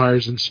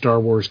vampires in Star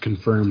Wars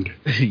confirmed.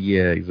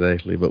 Yeah,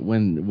 exactly. But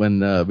when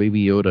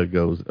Baby Yoda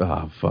goes,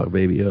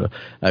 Baby Yoda.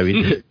 I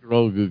mean,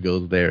 Grogu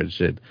goes there and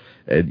shit,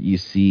 and you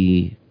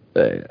see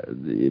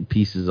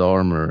pieces of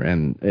armor,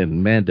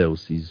 and Mando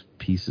sees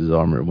pieces of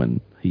armor when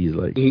he's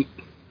like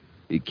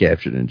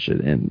captured and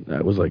shit. And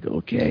I was like,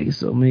 okay,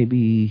 so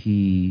maybe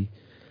he.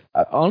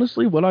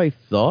 Honestly, what I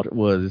thought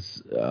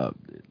was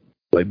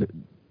like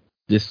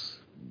this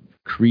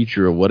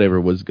creature or whatever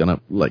was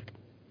gonna like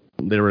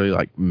literally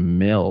like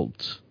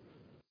melt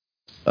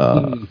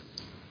the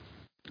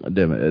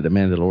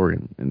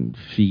Mandalorian and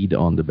feed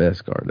on the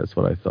Beskar. That's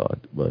what I thought,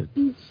 but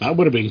that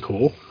would have been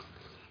cool.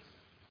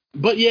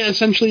 But yeah,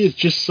 essentially it's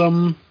just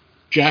some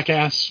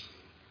jackass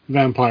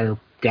vampire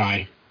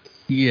guy.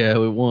 Yeah,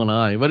 with one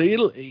eye. But he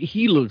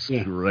looks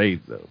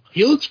great, though.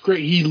 He looks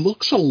great. He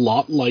looks a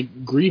lot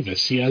like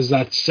Grievous. He has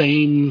that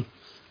same,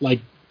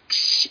 like,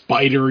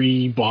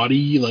 spidery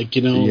body, like,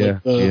 you know.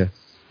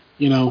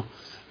 You know.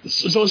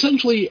 So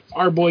essentially,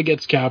 our boy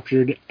gets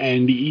captured,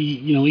 and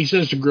he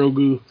says to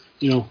Grogu,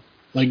 you know,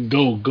 like,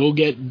 go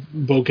get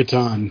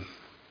Bo-Katan.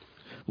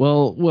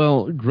 Well,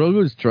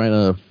 Grogu's trying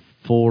to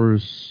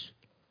force...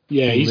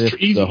 Yeah,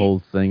 he's the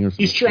whole thing.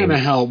 He's trying to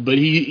help, but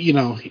he's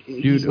not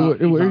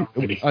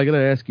I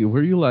gotta ask you,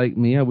 were you like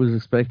me? I was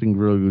expecting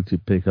Grogu to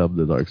pick up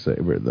the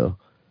Darksaber, though.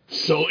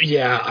 So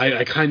yeah,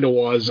 I kind of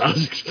was. I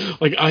was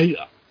like,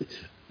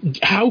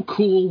 how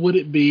cool would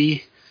it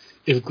be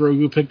if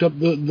Grogu picked up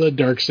the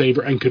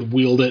Darksaber and could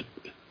wield it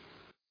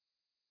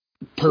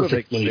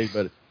perfectly?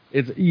 But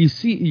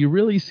you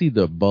really see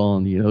the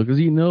bond, you know, because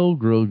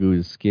Grogu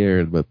is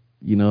scared, but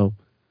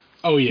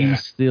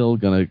he's still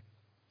gonna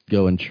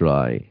go and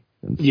try.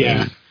 And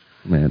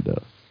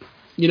Mando.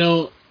 You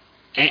know,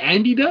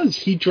 and he does.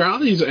 He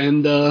tries,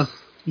 and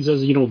he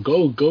says,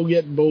 go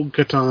get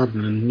Bo-Katan,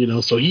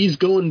 and so he's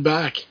going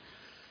back.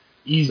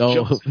 He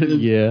goes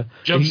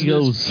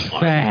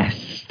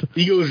fast.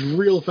 He goes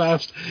real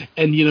fast,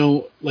 and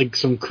like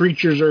some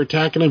creatures are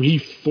attacking him. He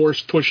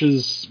force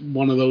pushes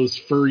one of those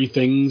furry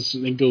things,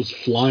 and it goes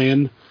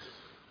flying.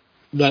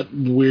 That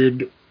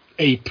weird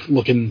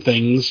ape-looking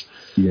things.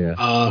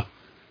 Yeah.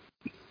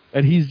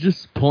 And he's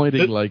just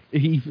pointing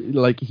he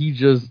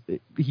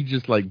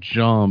just like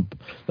jump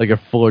like a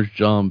forced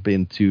jump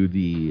into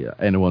the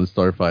N1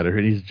 starfighter,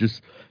 and he's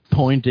just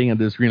pointing at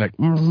the screen like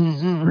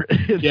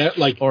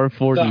like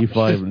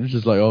R4D5, and it's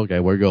just like, okay,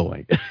 we're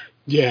going.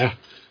 Yeah.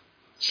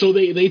 So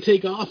they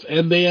take off,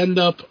 and they end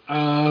up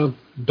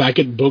back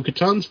at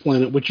Bo-Katan's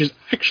planet, which is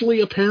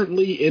actually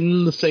apparently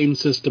in the same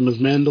system as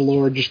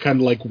Mandalore, just kind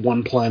of like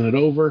one planet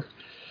over.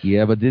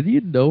 Yeah, but did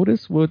you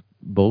notice what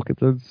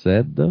Bo-Katan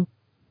said though?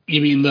 You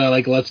mean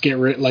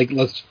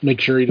let's make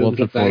sure he doesn't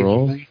get back?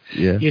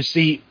 Yeah. You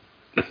see,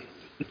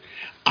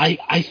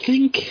 I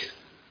think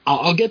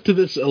I'll get to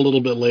this a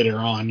little bit later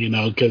on,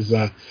 because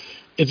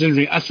it's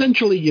interesting.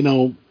 Essentially,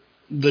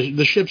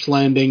 the ship's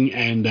landing,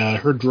 and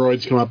her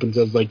droids come up and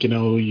says, like,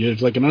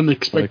 there's like an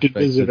unexpected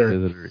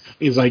visitor.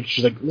 She's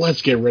like,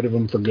 let's get rid of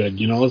him for good.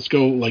 Let's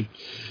go like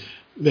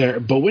there.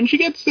 But when she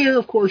gets there,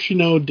 of course,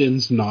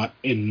 Din's not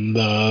in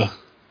the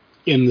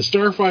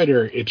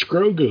starfighter. It's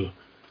Grogu.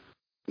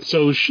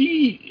 So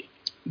she's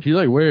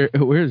like,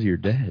 where's your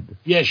dad?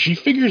 Yeah, she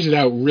figures it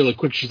out really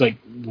quick. She's like,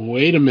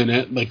 wait a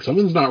minute, like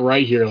something's not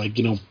right here. Like,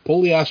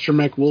 pull the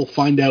astromech, we'll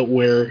find out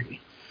where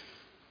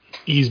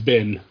he's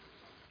been.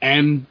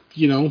 And,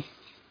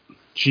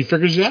 she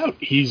figures it out.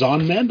 He's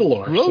on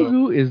Mandalore.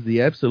 Grogu is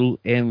the absolute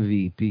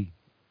MVP.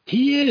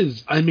 He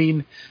is. I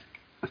mean,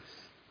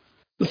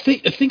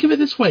 think of it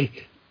this way.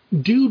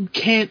 Dude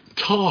can't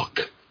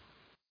talk.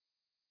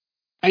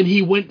 And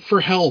he went for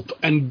help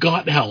and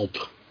got help.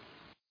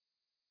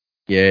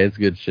 Yeah, it's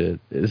good shit.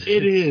 It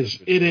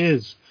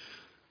is.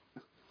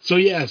 So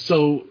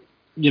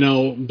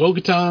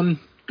Bo-Katan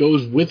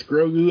goes with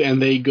Grogu,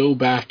 and they go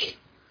back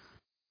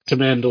to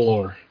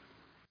Mandalore.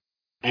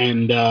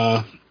 And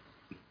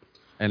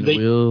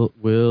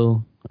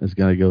Will is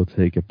gonna go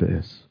take a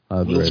piss.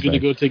 Will's gonna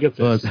go take a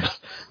piss.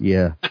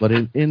 But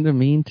in the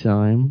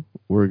meantime,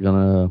 we're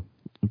gonna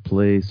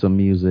play some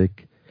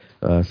music,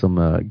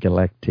 some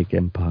Galactic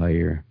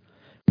Empire.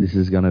 This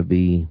is gonna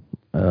be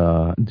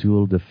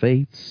Duel the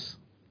Fates,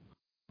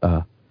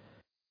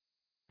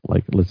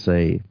 like, let's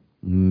say,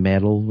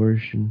 metal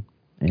version.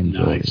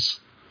 Enjoy. Nice.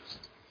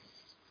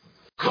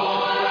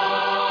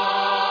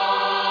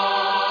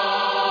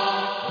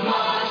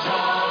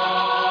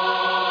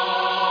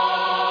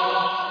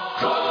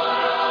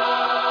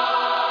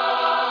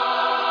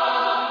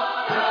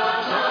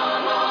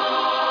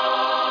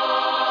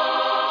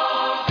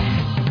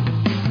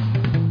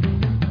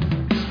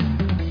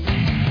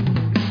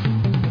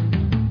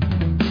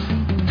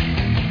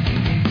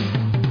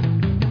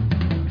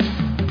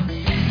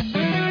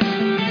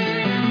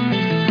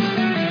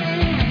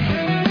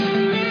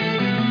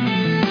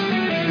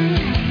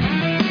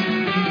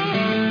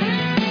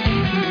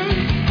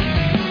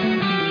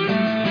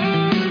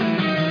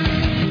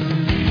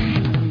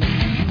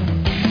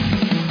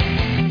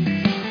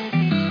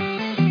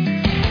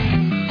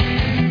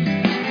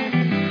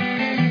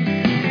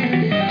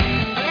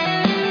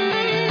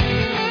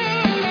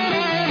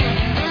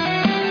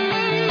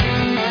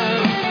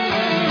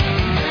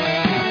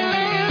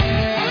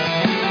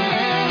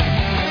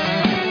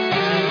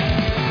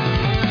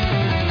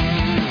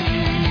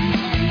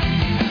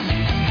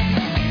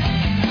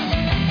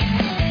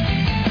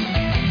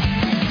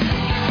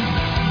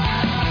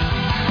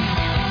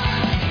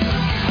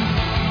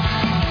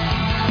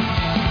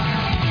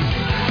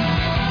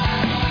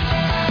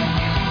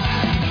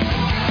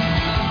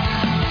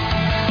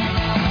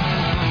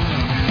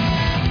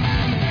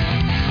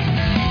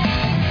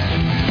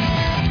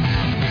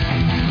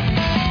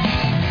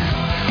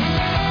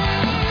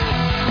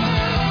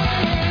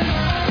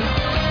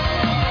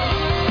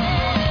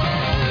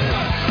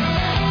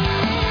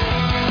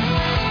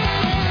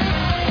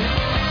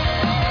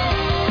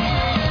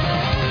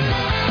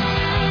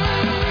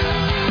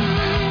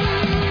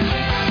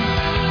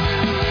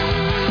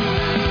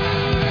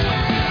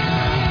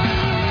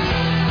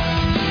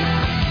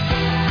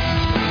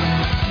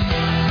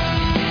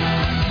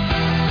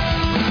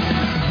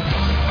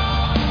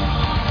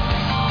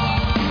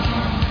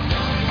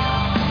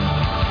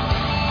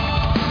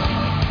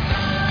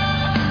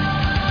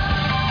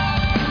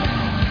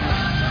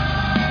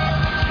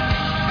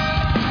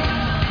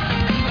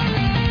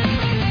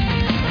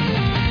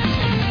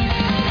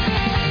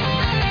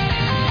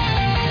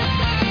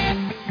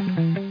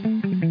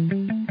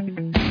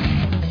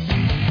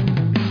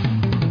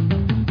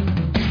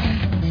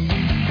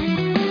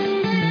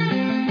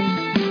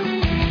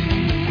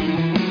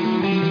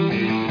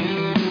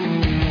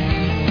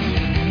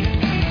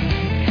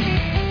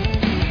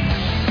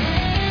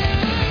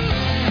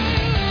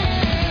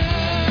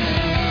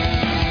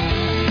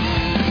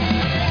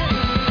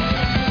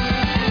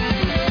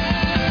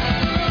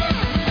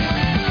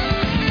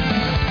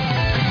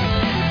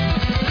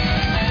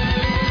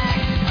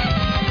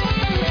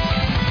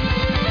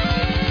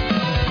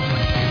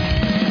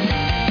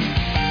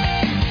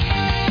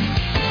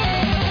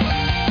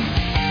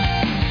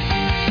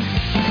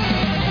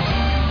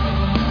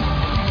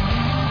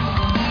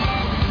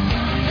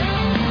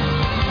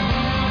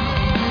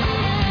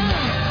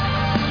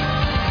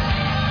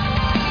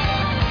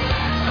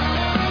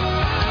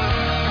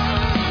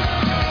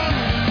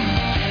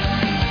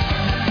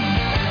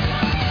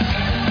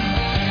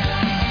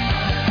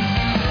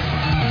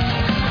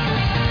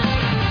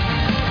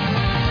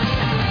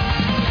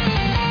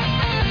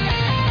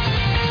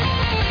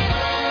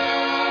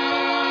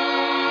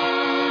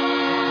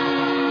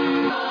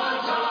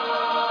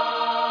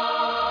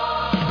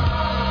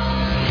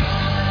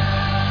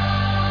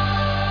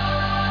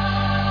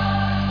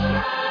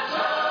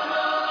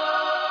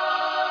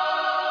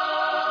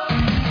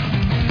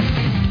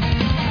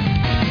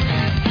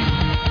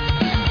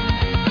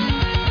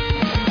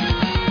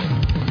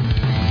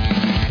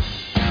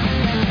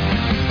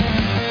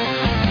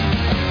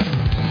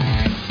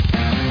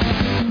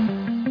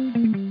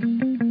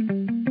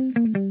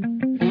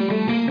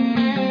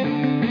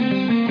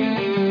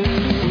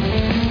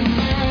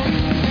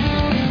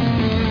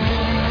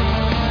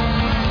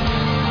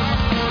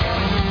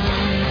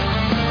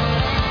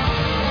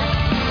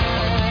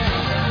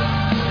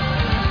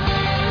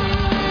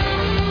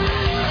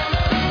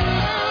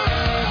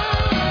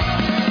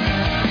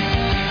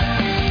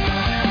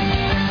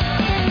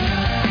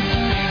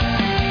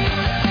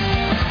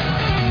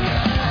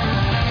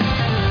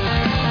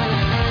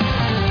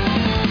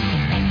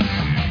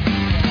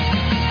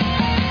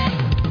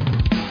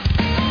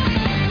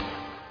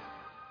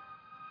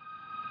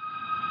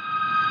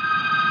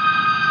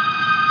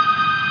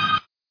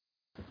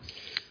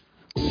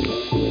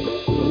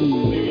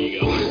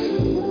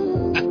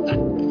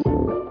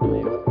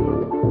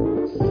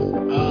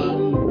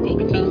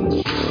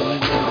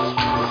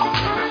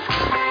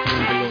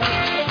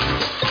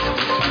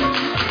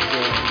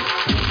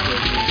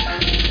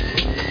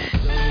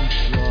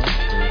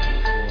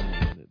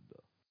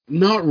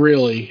 Not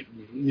really,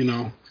 you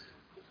know.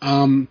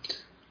 Um,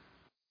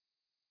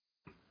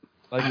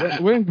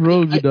 Like when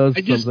Grogu does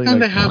I just something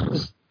kind like of have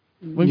to.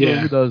 when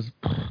Yeah, Grogu does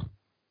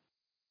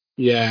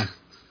yeah.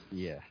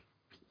 yeah.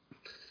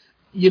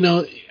 You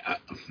know,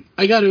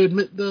 I got to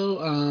admit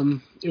though,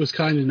 it was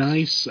kind of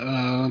nice.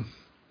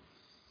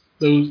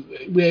 Those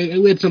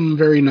we had some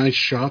very nice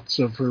shots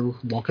of her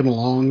walking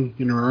along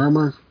in her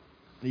armor.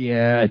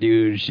 Yeah,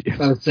 dude.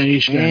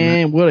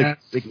 And What a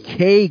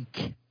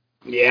cake.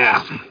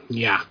 yeah,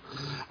 yeah.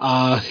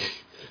 Uh,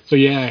 so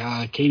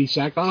yeah, Katie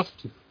Sackhoff.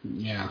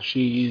 Yeah,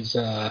 she's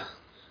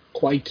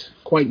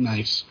quite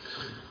nice.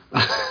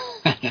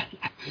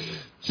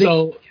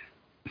 So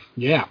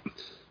yeah,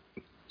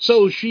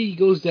 so she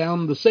goes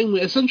down the same way.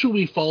 Essentially,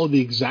 we follow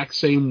the exact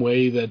same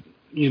way that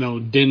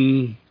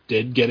Din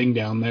did getting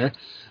down there,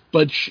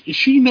 but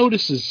she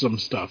notices some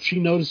stuff. She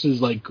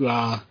notices like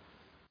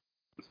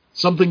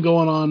something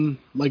going on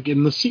like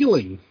in the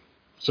ceiling.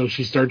 So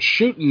she starts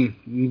shooting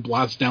and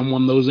blasts down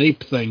one of those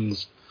ape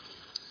things.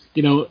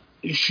 You know,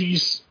 she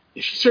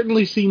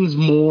certainly seems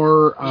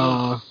more.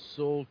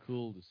 So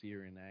cool to see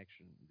her in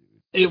action,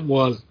 dude. It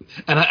was,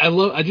 and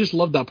I just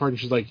love that part. And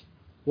she's like,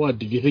 "What?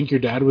 Did you think your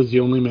dad was the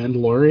only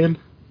Mandalorian?"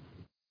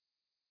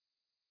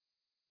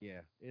 Yeah,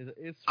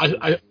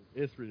 I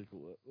it's really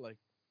cool. Like,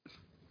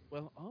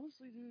 well,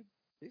 honestly, dude,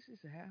 this is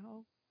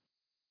how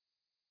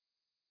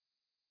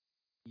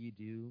you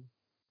do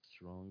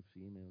strong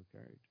female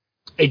character.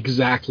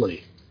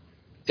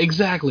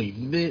 exactly.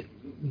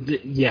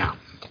 Yeah,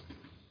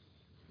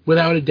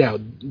 without a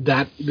doubt,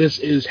 that this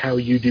is how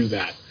you do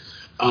that.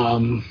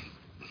 Um,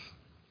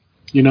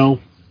 you know,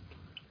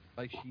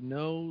 Like she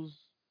knows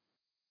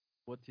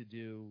what to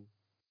do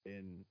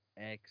in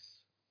X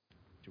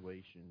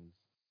situations.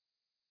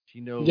 She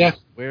knows yeah,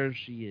 where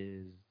she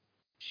is.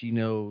 She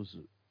knows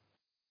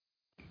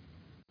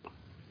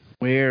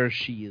where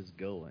she is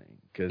going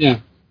because yeah.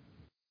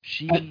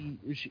 she knows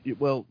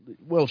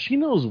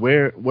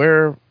where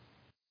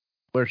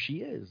she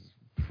is.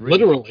 Pretty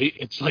Literally,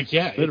 it's like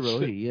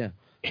literally, yeah.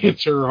 But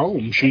it's her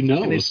home. She and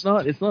knows.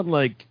 it's not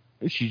like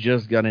she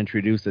just got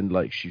introduced and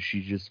like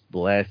she just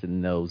blasts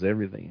and knows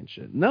everything and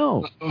shit.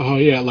 No. Oh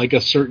yeah, like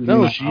a certain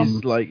No,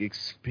 she's like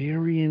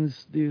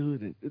experienced,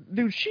 dude.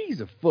 Dude,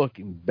 she's a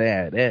fucking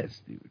badass,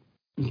 dude.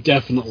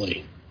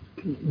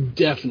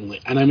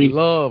 definitely, and I mean,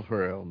 Love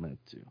her helmet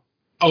too.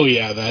 oh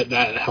yeah,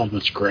 that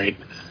helmet's great.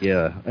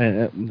 Yeah,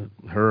 and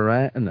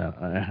her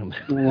no.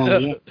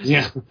 Well, yeah,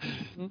 yeah.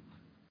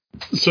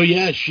 So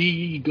yeah,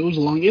 she goes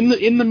along.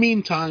 In the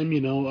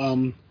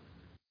meantime,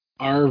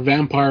 our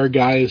vampire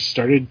guys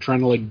started trying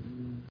to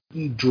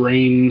like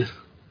drain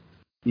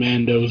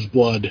Mando's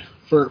blood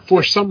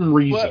for some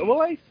reason.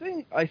 Well, I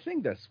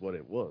think that's what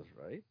it was,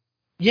 right?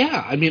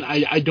 Yeah, I mean,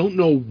 I don't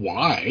know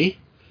why.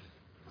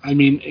 I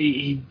mean,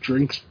 he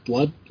drinks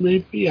blood,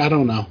 maybe. I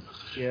don't know.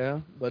 Yeah,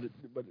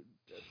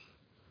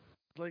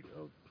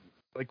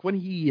 like when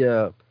he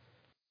like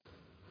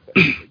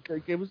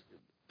it was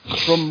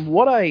from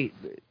what I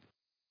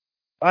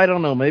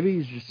don't know, maybe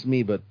it's just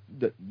me, but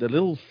the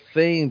little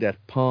thing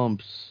that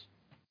pumps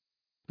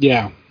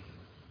Yeah,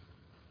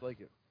 like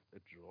a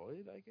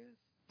droid, I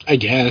guess. I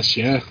guess.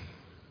 Yeah.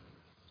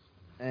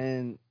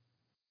 And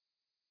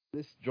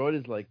this droid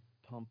is like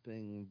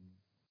pumping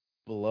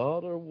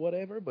blood or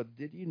whatever, but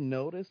did you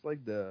notice like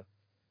there's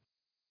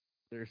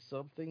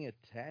something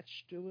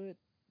attached to it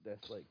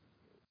that's like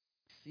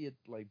see it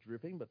like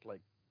dripping but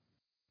like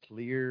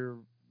clear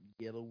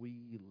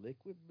yellowy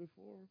liquid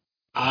before?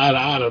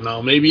 I don't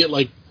know. Maybe it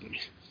like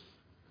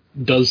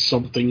does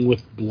something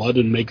with blood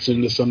and makes it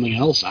into something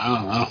else.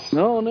 I don't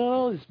know.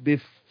 No, it's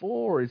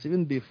before. It's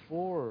even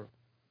before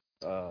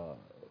uh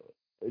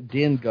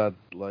Din got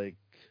like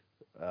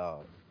uh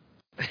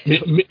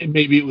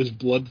Maybe it was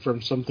blood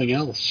from something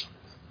else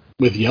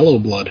with yellow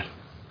blood.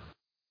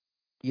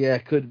 yeah,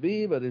 could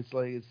be, but it's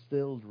like it's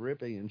still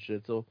dripping and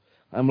shit. So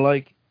I'm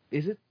like,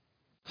 is it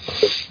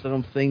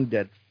something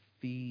that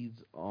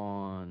feeds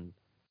on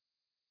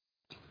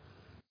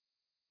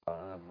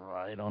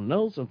I don't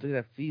know, something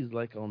that feeds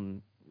like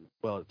on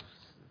well,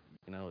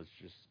 it's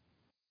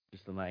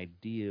just an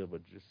idea,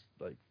 but just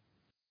like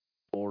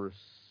force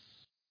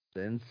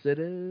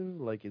sensitive,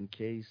 like in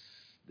case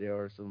there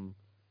are some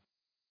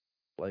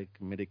like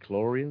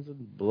midichlorians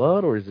in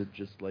blood, or is it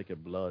just like a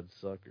blood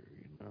sucker,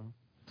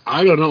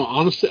 I don't know.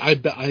 Honestly, I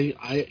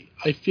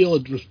feel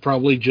it was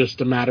probably just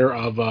a matter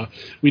of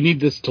we need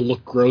this to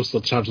look gross.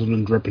 Let's have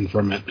something dripping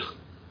from it.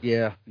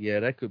 Yeah,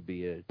 that could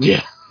be it.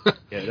 Yeah.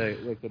 Yeah,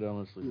 that could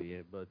honestly be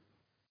it, but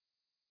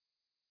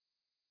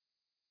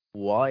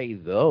why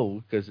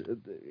though? Because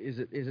is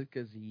it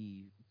because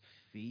he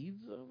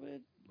feeds of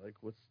it? Like,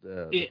 what's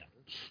the? Yeah,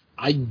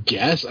 I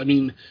guess. I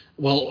mean,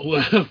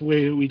 well,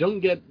 we don't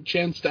get a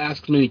chance to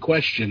ask many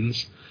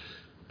questions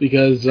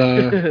because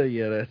Yeah,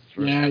 that's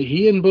right. yeah,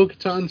 he and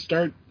Bo-Katan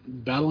start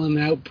battling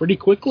out pretty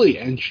quickly,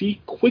 and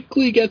she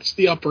quickly gets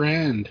the upper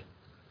hand.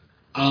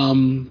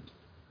 Um,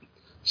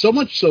 so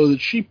much so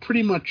that she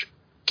pretty much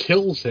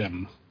kills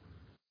him.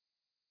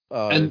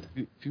 A And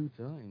few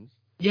times.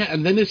 yeah,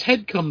 and then his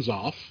head comes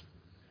off,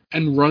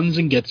 and runs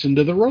and gets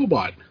into the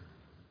robot.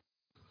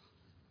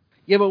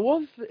 Yeah,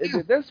 but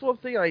that's one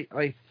thing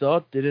I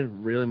thought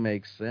didn't really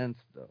make sense,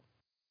 though.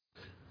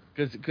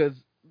 Because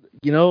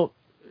you know,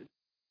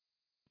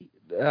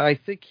 I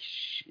think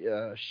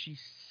she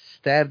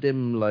stabbed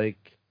him, like,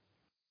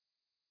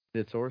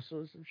 the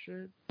torso or some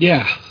shit.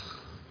 Yeah.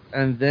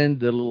 And then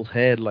the little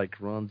head, like,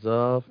 runs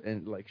off,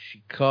 and, like,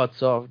 she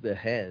cuts off the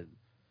head.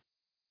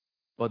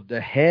 But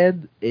the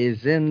head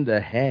is in the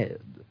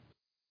head.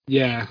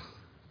 Yeah.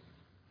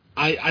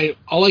 I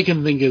all I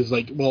can think is,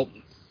 like, well,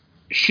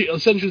 she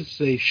essentially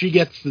say she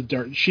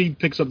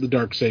picks up the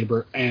dark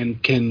saber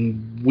and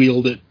can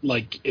wield it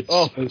like it's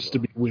supposed to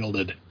be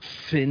wielded.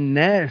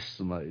 Finesse,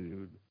 my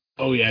dude.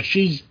 Oh yeah,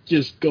 she's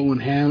just going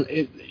ham,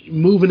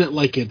 moving it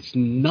like it's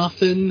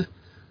nothing.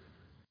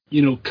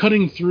 You know,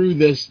 cutting through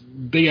this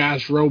big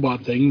ass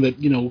robot thing that,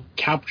 you know,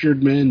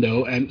 captured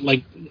Mando, and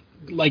like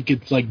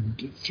it's like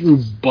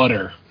through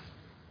butter.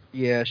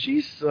 Yeah,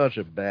 she's such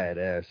a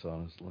badass,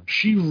 honestly.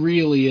 She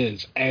really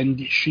is, and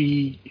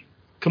she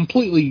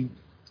completely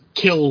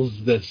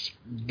kills this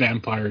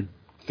vampire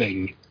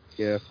thing.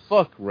 Yeah,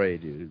 fuck Ray,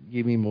 dude.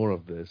 Give me more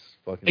of this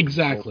fucking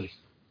exactly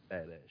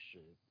badass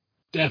shit.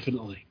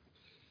 Definitely.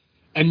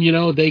 And you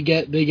know, they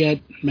get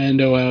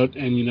Mando out,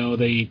 and you know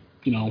they,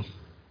 you know.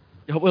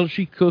 Well,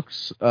 she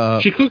cooks.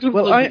 She cooks.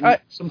 Well,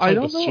 some type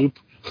of soup.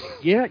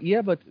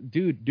 Yeah, but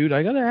dude,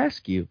 I gotta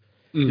ask you,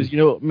 because you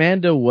know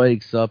Mando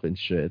wakes up and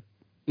shit,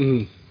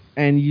 and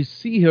you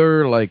see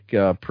her like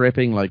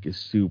prepping like a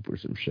soup or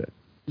some shit.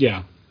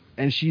 Yeah.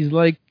 And she's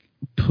like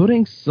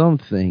putting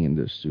something in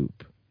the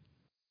soup.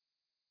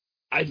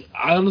 I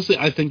honestly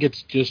think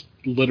it's just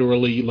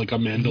literally like a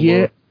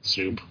Mandalorian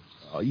soup.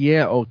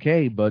 Yeah,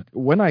 okay, but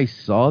when I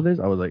saw this,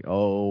 I was like,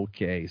 oh,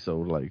 okay, so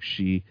like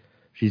she's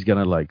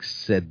gonna like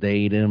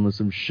sedate him or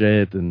some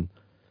shit, and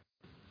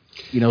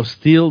you know,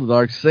 steal the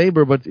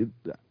Darksaber. But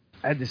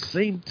at the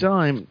same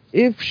time,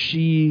 if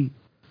she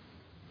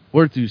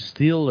were to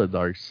steal the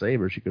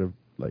Darksaber, she could have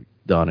like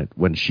done it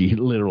when she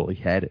literally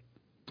had it.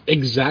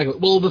 Exactly.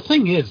 Well, the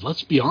thing is,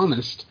 let's be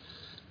honest.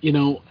 You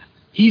know,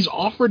 he's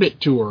offered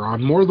it to her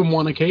on more than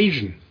one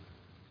occasion.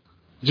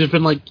 Just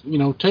been like, you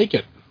know, take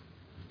it.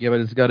 Yeah, but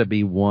it's got to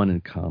be one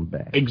in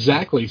combat.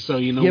 Exactly. So,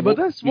 you know. Yeah, but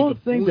that's one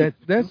thing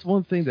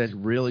that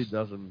really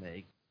doesn't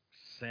make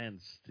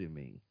sense to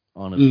me,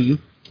 honestly.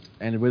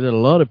 And with a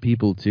lot of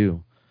people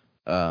too,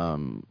 that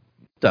I'm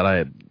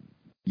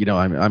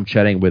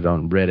chatting with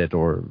on Reddit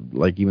or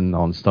like even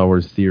on Star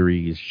Wars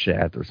Theories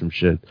chat or some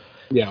shit.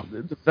 Yeah.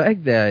 The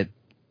fact that,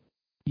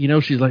 you know,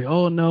 she's like,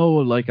 oh no,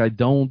 like I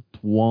don't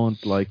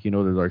want, like, you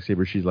know, the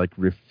Darksaber. She's like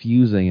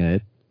refusing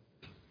it.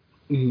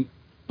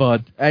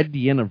 But at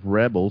the end of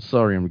Rebels,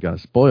 sorry, I'm gonna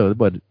spoil it,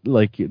 but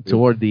like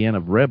toward the end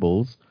of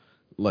Rebels,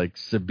 like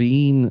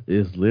Sabine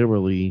is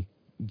literally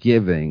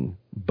giving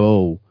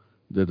Bo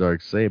the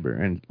Darksaber,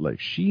 and like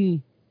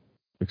she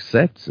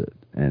accepts it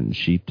and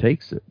she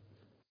takes it.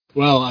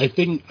 Well, I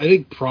think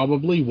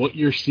probably what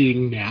you're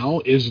seeing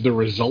now is the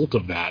result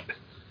of that.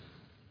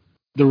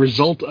 The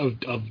result of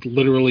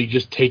literally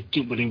just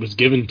taking it when it was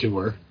given to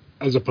her,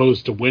 as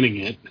opposed to winning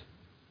it,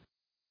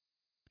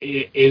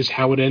 is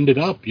how it ended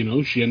up. You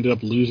know, she ended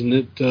up losing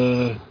it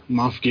to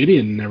Moff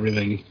Gideon and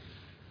everything.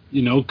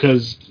 You know,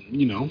 because,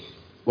 you know.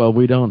 Well,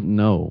 we don't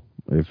know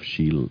if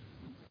she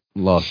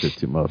lost it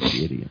to Moff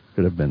Gideon.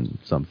 Could have been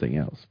something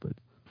else, but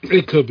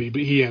it could be.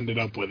 But he ended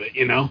up with it.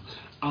 You know.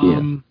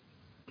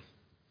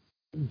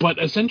 But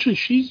essentially,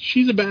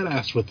 she's a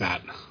badass with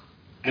that,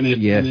 and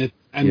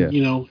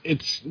you know,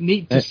 it's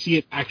neat to see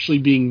it actually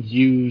being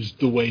used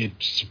the way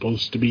it's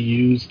supposed to be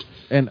used.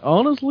 And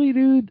honestly,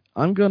 dude,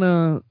 I'm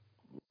gonna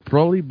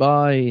probably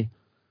buy,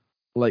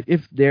 like,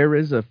 if there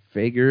is a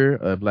figure,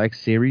 a Black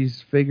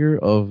Series figure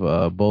of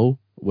Bo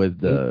with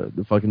the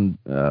fucking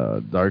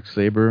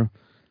Darksaber.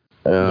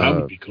 That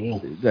would be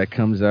cool. That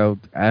comes out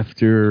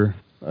after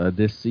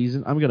this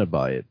season. I'm gonna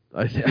buy it.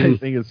 I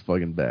think it's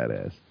fucking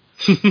badass.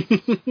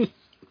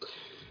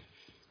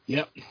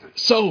 Yep.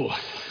 So,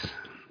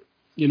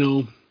 you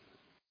know,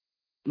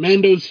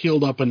 Mando's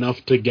healed up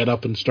enough to get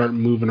up and start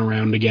moving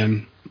around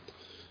again.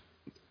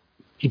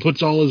 He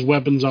puts all his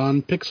weapons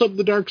on, picks up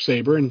the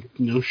Darksaber, and,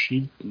 you know,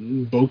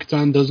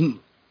 Bo-Katan doesn't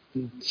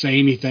say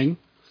anything.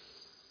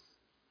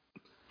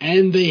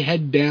 And they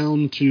head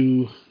down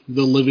to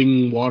the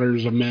living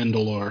waters of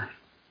Mandalore,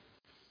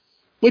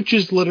 which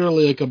is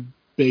literally like a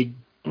big,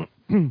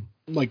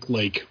 like,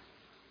 lake.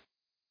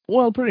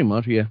 Well, pretty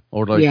much, yeah.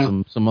 Or like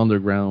some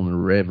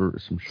underground river or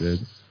some shit.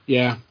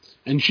 Yeah.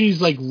 And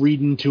she's like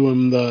reading to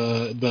him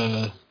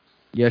the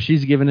Yeah,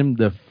 she's giving him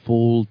the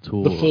full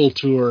tour. The full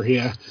tour,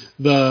 yeah.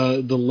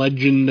 The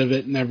legend of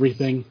it and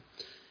everything.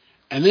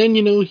 And then,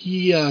 you know,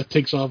 he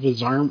takes off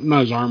his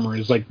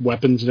his like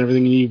weapons and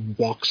everything, and he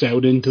walks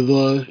out into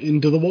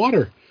the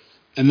water.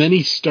 And then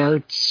he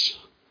starts,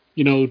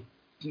 you know,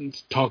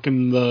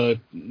 talking the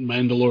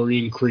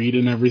Mandalorian creed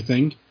and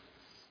everything.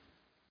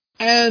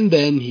 And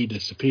then he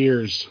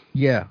disappears.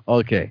 Yeah,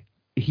 okay.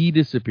 He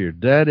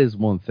disappeared. That is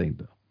one thing,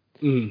 though.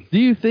 Do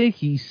you think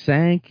he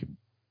sank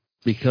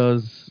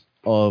because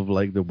of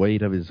like the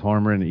weight of his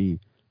armor and he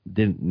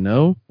didn't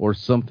know, or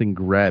something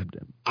grabbed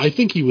him? I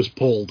think he was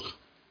pulled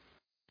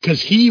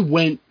because he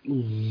went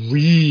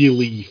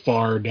really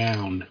far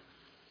down.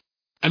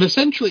 And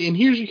essentially, and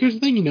here's the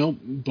thing,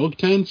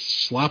 Bo-Katan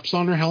slaps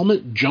on her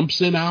helmet,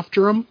 jumps in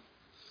after him.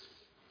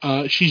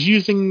 She's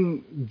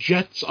using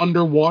jets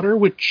underwater,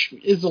 which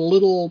is a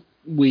little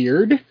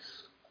weird,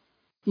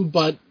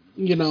 but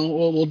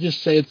we'll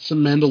just say it's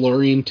some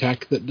Mandalorian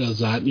tech that does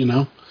that,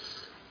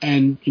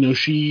 And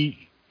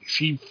she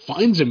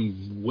finds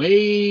him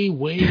way,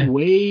 way,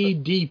 way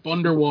deep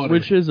underwater,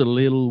 which is a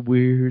little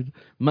weird.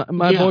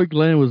 My boy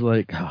Glenn was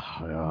like, "Oh,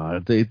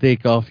 God,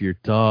 take off your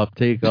top,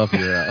 take off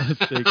your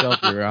take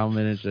off your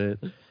helmet and shit."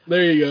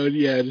 There you go.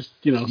 Yeah, just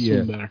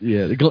swim better.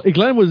 Yeah.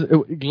 Glenn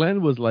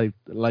was like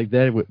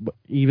that,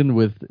 even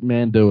with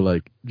Mando.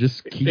 Like,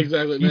 just keep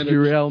Mando,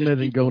 your helmet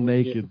and go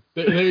naked.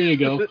 Yeah. There you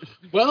go.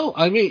 Well,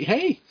 I mean,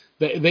 hey,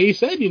 they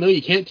said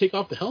you can't take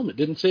off the helmet.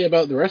 Didn't say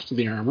about the rest of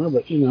the armor,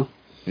 but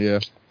Yeah.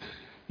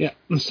 Yeah.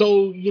 And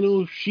so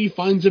she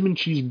finds him and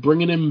she's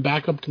bringing him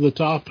back up to the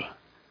top,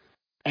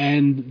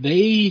 and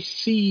they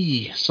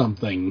see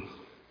something.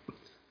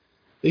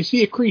 They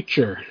see a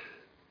creature.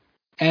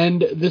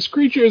 And this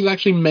creature is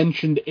actually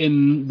mentioned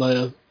in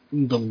the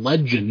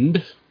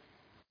legend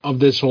of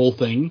this whole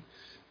thing.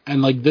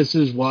 And, like, this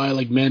is why,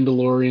 like,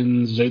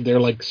 Mandalorians, their,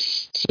 like,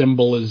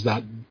 symbol is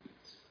that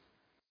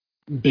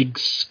big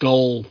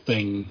skull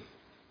thing.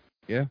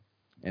 Yeah.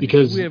 And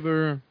because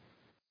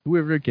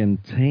whoever can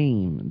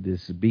tame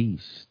this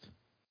beast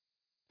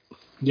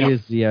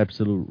is the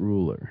absolute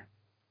ruler.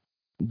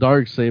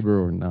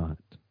 Darksaber or not.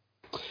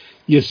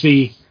 You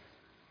see,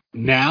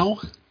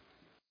 now,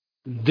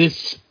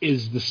 this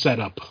is the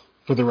setup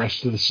for the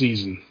rest of the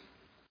season.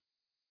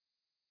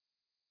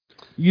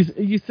 You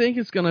think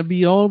it's going to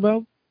be all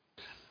about?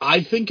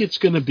 I think it's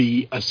going to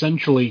be,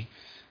 essentially,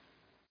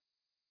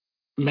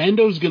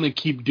 Mando's going to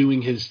keep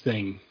doing his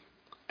thing,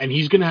 and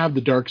he's going to have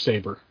the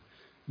Darksaber.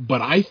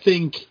 But I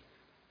think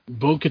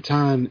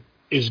Bo-Katan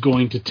is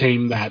going to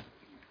tame that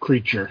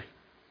creature,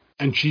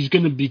 and she's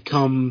going to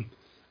become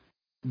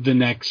the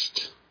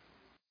next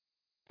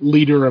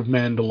leader of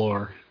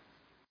Mandalore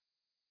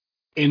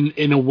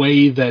in a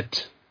way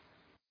that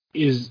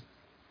is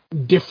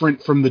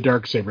different from the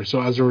Darksaber.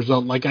 So as a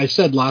result, like I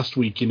said last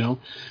week,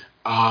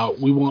 I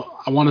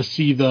want to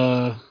see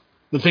the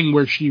thing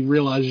where she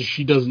realizes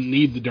she doesn't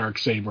need the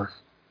Darksaber.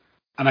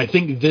 And I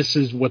think this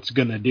is what's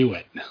going to do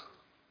it.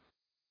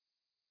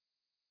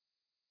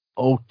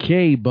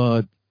 Okay,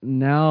 but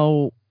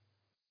now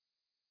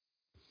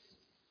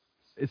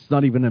it's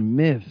not even a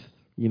myth.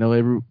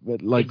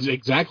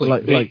 Exactly.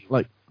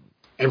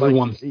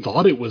 Everyone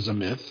thought it was a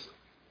myth.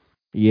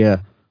 Yeah,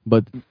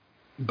 but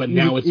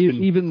now it's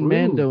been even proved.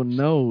 Mando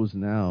knows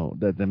now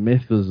that the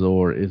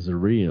Mythosaur is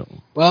real.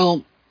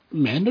 Well,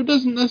 Mando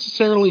doesn't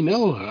necessarily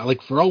know.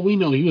 Like, for all we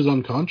know, he was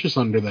unconscious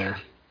under there.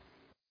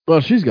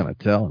 Well, she's gonna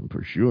tell him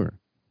for sure.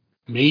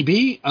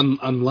 Maybe,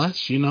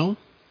 unless, who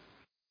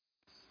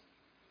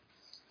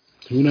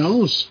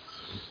knows?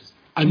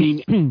 I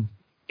mean,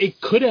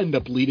 it could end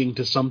up leading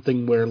to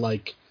something where,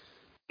 like,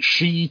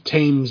 she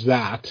tames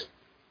that,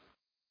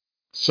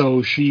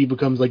 so she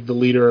becomes, like, the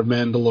leader of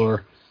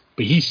Mandalore,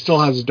 but he still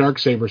has a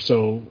Darksaber,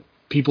 so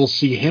people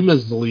see him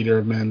as the leader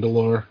of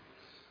Mandalore.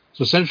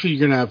 So essentially, you're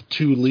going to have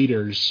two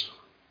leaders,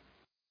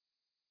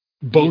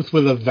 both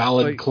with a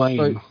valid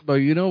claim. But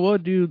you know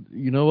what, dude?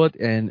 You know what?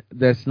 And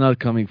that's not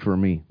coming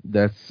from me.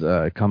 That's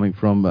coming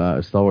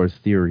from Star Wars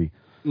Theory.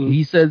 Mm.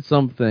 He said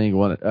something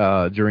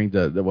during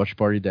the watch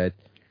party that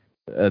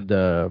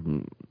the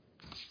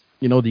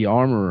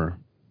armorer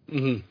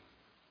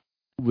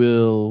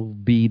will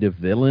be the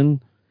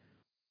villain.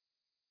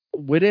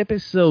 With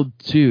episode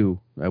 2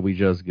 that we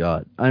just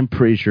got, I'm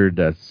pretty sure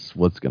that's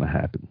what's going to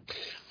happen.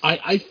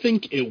 I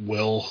think it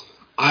will.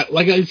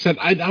 Like I said,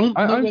 I don't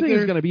know I think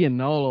it's going to be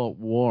an all-out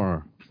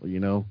war,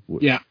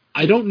 Yeah,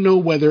 I don't know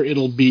whether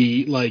it'll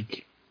be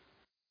like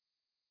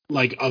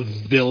a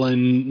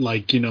villain,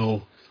 like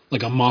a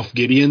Moff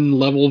Gideon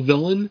level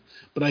villain,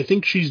 but I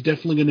think she's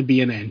definitely going to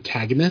be an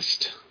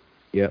antagonist.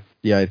 Yeah,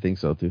 I think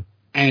so too.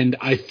 And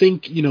I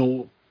think,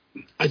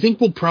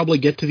 we'll probably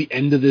get to the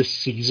end of this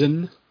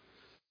season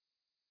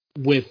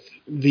with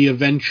the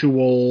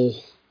eventual,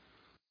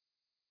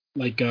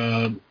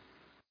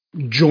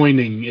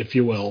 joining, if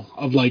you will,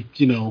 of,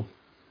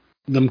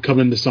 them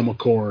coming to some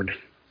accord.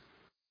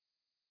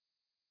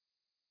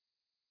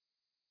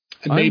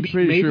 And maybe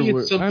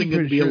it's something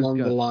that'd be along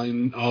the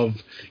line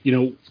of,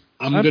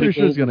 I'm pretty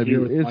sure it's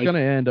gonna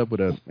end up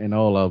with an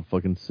all-out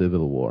fucking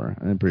civil war.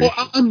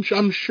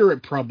 I'm sure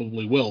it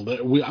probably will.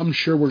 I'm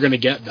sure we're gonna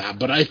get that,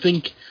 but I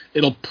think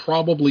it'll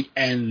probably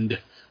end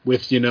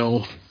with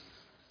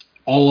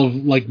all of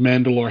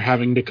Mandalore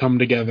having to come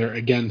together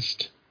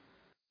against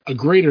a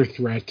greater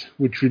threat,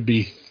 which would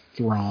be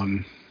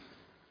Thrawn.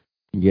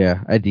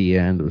 Yeah, at the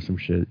end or some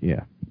shit.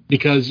 Yeah,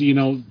 because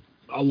a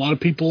lot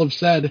of people have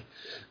said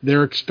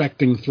they're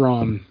expecting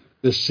Thrawn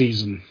this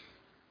season.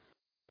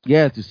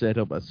 Yeah, to set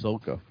up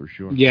Ahsoka for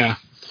sure. Yeah,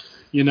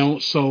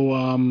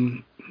 so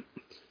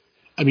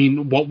I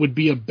mean, what would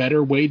be a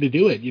better way to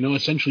do it?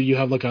 Essentially you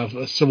have like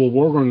a civil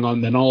war going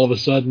on, then all of a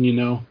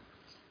sudden,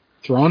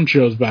 Thrawn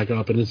shows back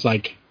up, and it's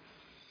like,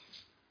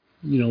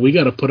 we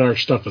got to put our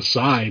stuff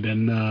aside,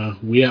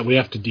 and we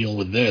have to deal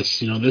with this.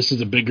 This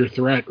is a bigger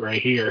threat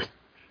right here.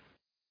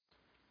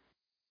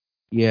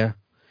 Yeah,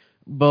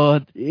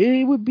 but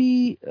it would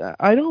be.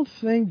 I don't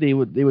think they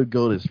would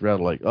go this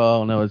route. Like,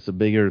 oh no, it's a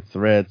bigger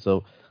threat,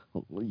 so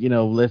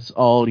let's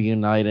all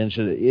unite and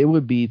shit. It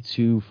would be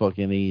too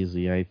fucking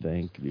easy, I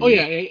think. Oh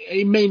yeah,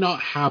 it may not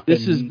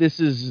happen. This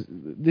is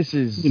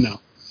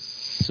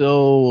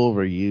so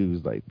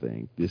overused, I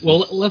think.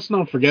 Let's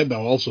not forget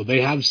though. Also,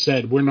 they have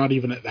said we're not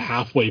even at the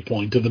halfway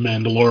point of the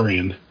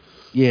Mandalorian.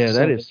 Yeah,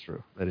 that is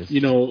true.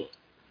 True.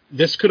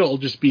 This could all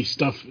just be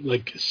stuff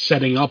like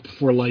setting up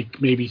for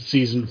like maybe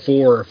season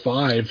 4 or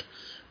 5,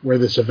 where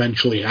this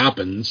eventually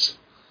happens.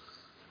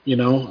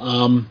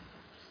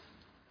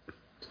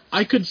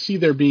 I could see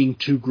there being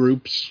 2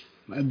 groups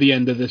at the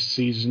end of this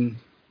season.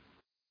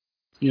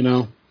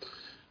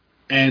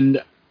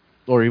 And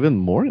or even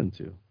more than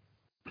 2.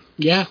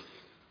 Yeah.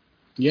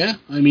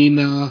 I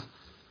mean,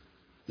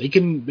 they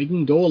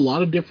can go a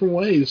lot of different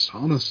ways,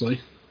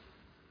 honestly.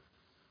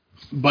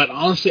 But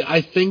honestly,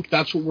 I think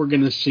that's what we're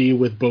going to see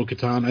with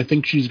Bo-Katan. I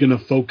think she's going to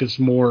focus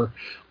more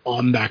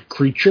on that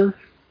creature.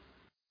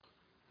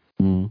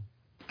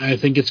 I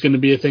think it's going to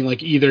be a thing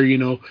like either,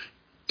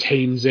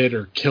 tames it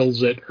or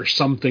kills it or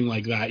something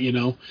like that,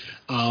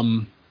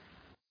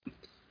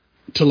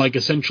 to like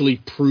essentially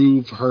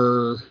prove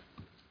her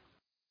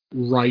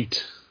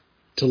right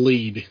to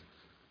lead.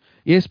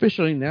 Yeah,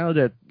 especially now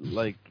that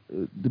like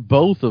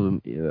both of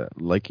them,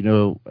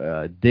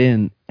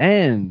 Din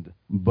and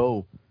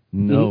Bo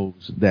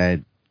knows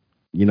that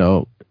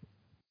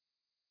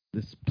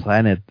this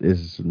planet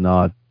is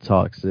not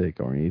toxic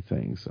or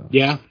anything. So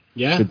yeah,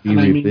 could be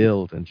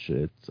rebuilt and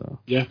shit. So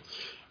yeah.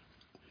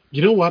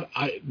 You know what?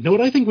 I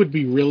think would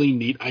be really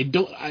neat.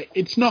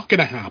 It's not going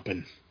to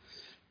happen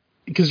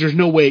because there's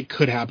no way it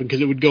could happen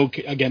because it would go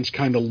against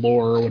kind of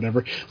lore or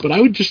whatever. But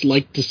I would just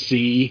like to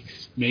see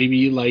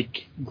maybe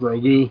like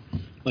Grogu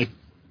like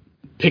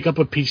pick up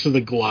a piece of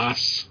the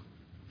glass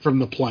from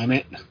the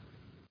planet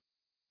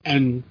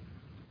and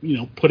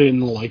put it in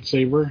the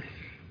lightsaber.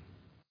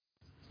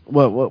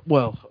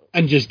 Well.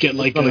 And just get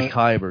like a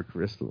kyber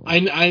crystal. I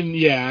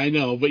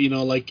know, but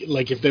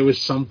like if there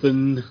was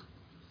something.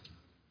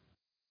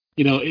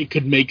 It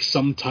could make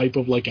some type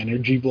of like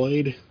energy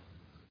blade.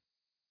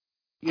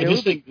 Yeah, I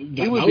just think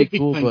that would be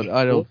cool, but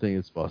I don't think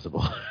it's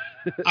possible.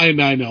 I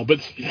know, but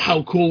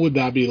how cool would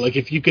that be? Like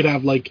if you could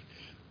have like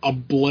a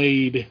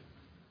blade,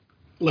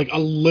 like a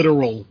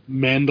literal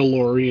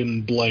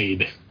Mandalorian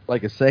blade,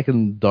 like a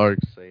second dark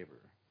saber.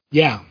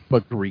 Yeah,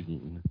 but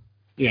green.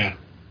 Yeah.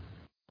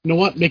 You know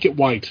what? Make it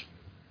white.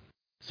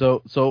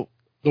 So the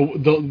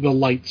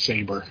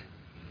lightsaber.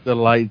 The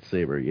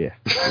lightsaber, yeah.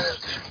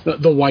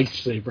 the white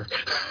saber.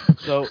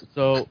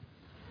 So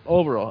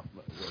overall,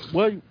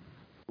 what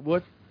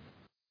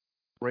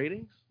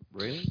ratings?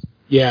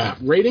 Yeah,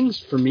 ratings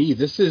for me.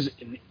 This is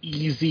an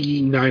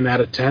easy 9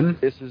 out of 10.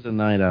 This is a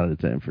 9 out of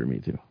 10 for me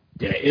too.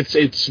 Yeah,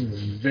 it's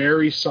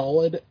very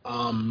solid.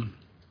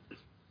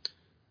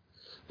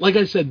 Like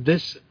I said,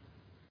 this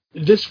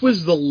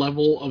was the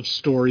level of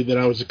story that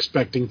I was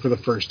expecting for the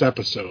first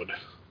episode.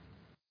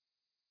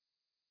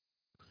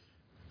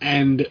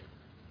 And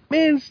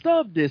man,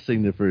 stop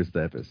dissing the first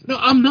episode. No,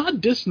 I'm not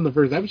dissing the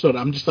first episode.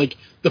 I'm just like,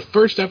 the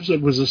first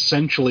episode was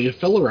essentially a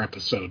filler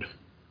episode.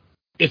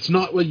 It's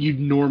not what you'd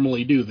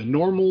normally do. The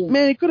normal...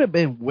 Man, it could have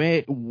been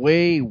way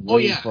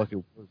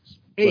fucking worse.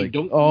 Hey, like,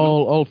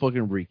 all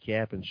fucking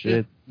recap and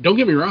shit. Yeah, don't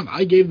get me wrong.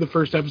 I gave the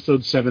first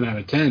episode 7 out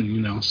of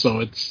 10,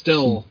 so it's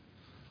still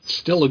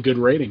a good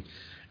rating.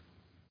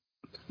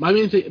 My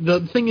main thing...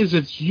 The thing is,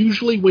 it's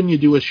usually when you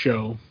do a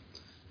show,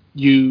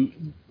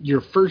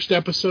 your first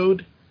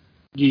episode...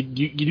 You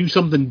do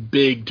something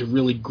big to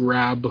really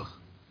grab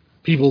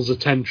people's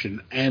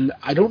attention, and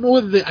I don't know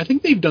whether I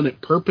think they've done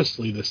it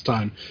purposely this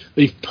time.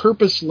 They've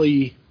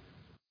purposely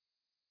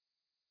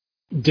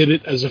did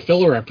it as a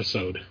filler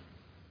episode.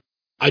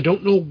 I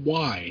don't know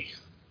why.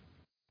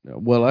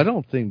 Well, I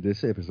don't think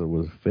this episode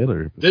was a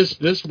filler. This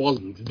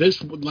wasn't.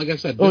 This, like I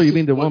said. Oh, you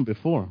mean the one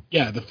before?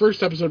 Yeah, the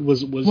first episode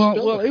was.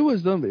 Well, it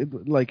was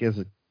done like as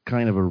a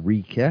kind of a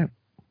recap.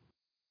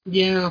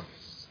 Yeah.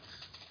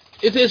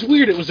 It's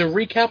weird. It was a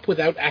recap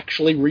without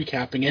actually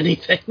recapping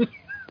anything.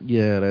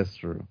 Yeah, that's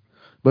true.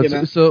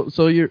 But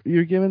so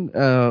you're giving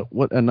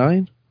what, a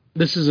 9?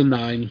 This is a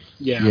 9.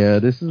 Yeah. Yeah,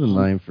 this is a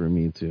 9 for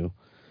me too.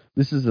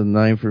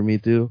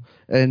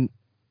 And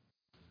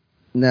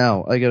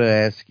now I gotta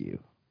ask you,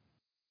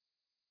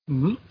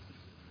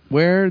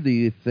 where do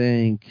you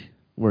think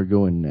we're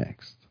going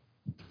next?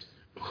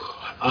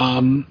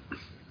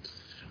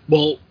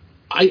 Well,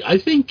 I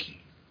think.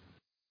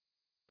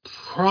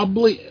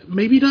 Probably,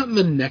 maybe not in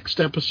the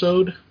next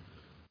episode,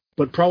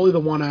 but probably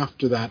the one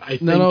after that. I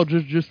think. No,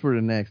 just for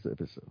the next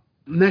episode.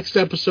 Next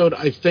episode,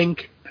 I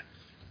think,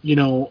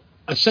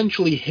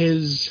 essentially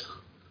his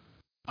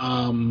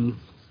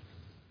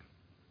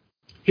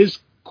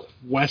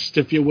quest,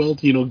 if you will,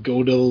 to,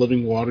 go to the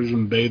living waters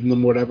and bathe in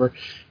them, whatever,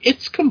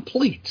 it's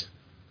complete.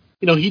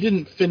 He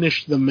didn't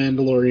finish the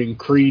Mandalorian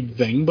Creed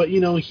thing, but,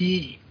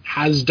 he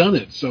has done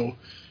it. So,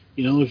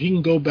 if he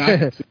can go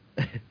back,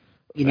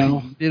 He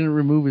didn't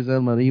remove his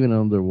helmet even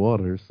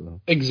underwater, so.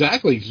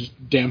 Exactly.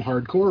 Just damn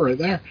hardcore right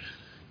there.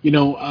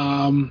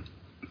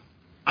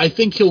 I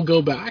think he'll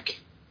go back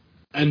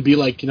and be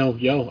like,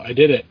 yo, I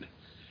did it.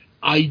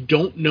 I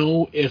don't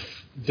know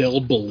if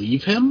they'll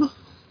believe him.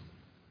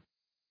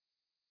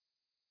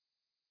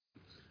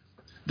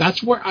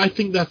 That's where I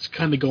think that's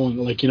kind of going.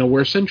 Like,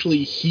 where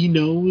essentially he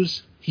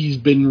knows he's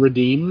been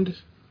redeemed,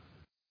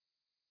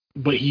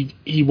 but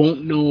he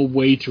won't know a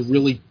way to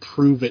really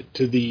prove it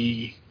to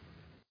the...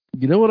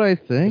 You know what I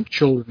think?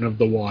 Children of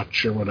the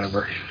Watch or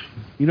whatever.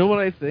 You know what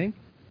I think?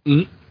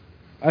 Mm-hmm.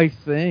 I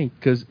think,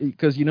 because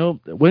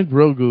when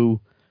Grogu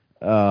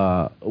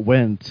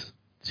went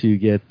to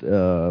get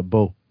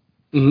Bo,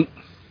 mm-hmm.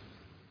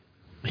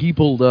 he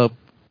pulled up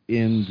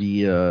in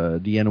the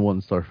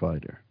N1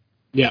 Starfighter.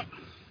 Yeah.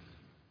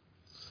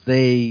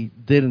 They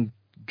didn't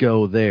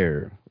go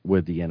there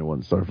with the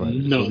N1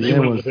 Starfighter. No, so they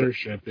went with their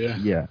ship, yeah.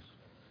 Yeah.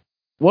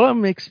 What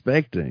I'm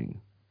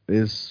expecting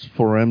is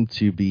for him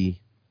to be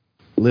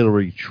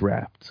literally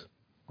trapped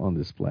on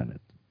this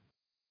planet.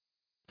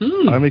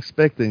 I'm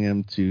expecting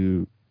him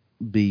to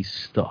be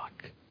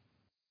stuck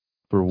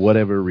for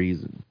whatever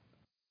reason.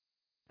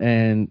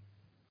 And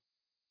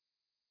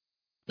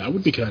that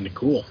would be kind of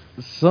cool.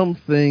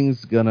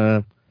 Something's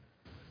gonna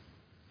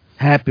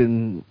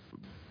happen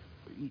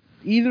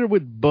either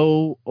with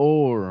Bo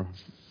or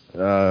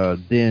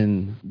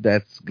Din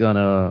that's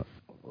gonna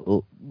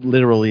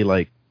literally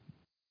like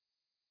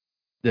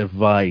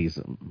devise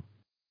him.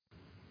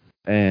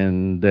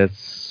 And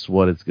that's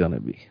what it's gonna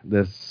be.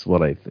 That's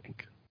what I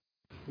think.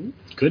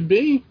 Could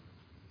be.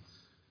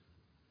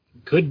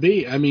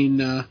 I mean,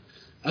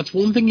 that's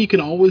one thing you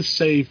can always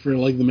say for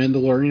like the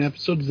Mandalorian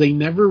episodes. They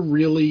never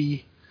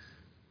really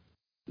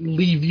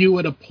leave you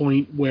at a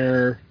point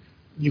where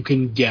you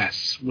can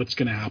guess what's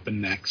going to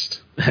happen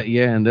next.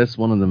 Yeah, and that's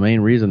one of the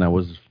main reasons I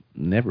was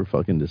never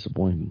fucking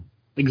disappointed.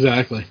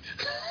 Exactly.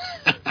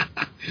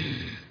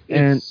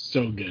 And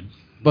so good.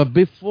 But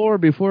before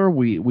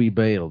we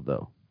bail,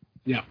 though.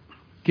 Yeah.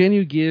 Can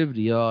you give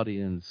the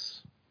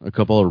audience a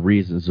couple of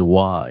reasons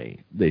why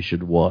they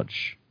should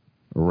watch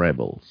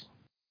Rebels?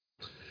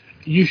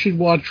 You should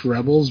watch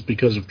Rebels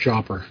because of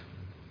Chopper.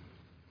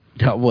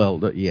 Yeah,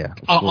 well, yeah.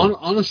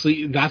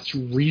 Honestly, that's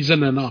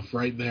reason enough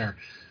right there.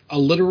 A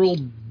literal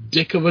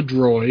dick of a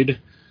droid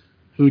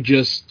who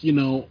just,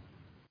 dude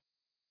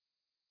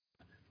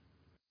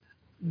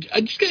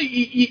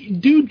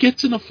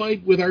gets in a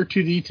fight with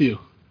R2-D2.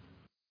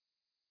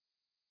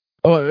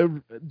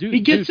 Dude,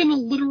 he gets in a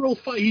literal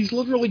fight. He's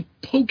literally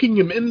poking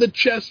him in the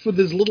chest with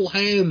his little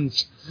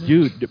hands.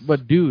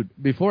 Dude,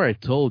 before I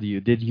told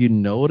you, did you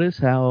notice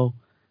how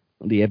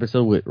the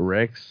episode with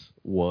Rex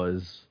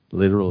was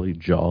literally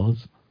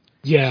Jaws?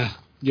 Yeah,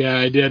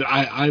 I did.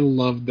 I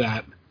loved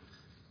that.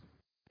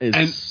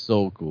 It's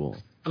so cool.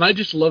 And I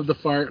just love the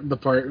part.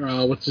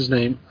 What's his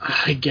name?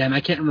 Again, I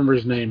can't remember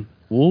his name.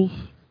 Wolf?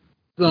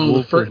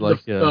 No,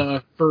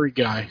 the furry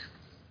guy.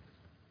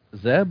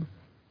 Zeb.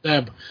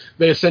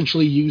 They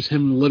essentially use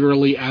him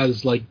literally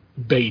as like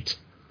bait.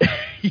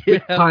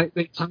 Yeah.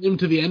 They tie him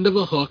to the end of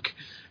a hook,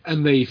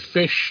 and they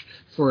fish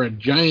for a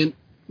giant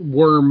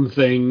worm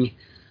thing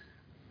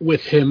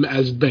with him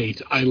as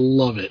bait. I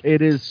love it.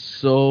 It is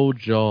so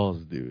Jaws,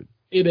 dude.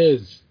 It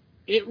is.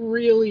 It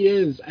really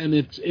is, and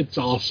it's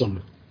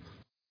awesome.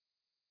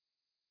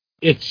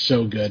 It's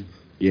so good.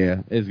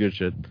 Yeah, it's good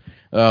shit.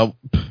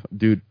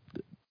 Dude,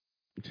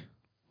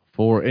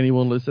 for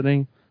anyone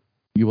listening,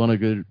 you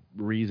want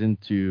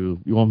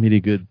me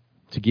to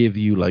give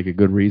you like a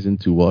good reason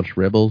to watch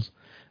Rebels?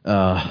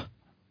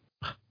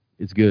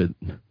 It's good.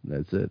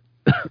 That's it.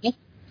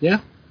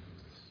 Yeah.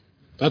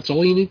 That's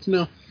all you need to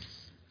know.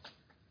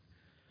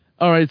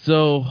 All right,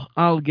 so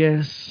I'll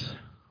guess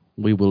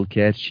we will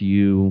catch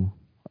you.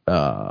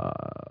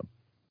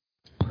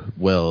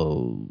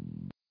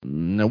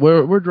 No,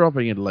 we're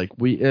dropping it like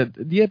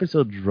the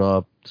episode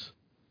dropped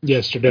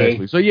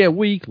yesterday. So yeah,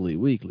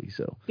 weekly.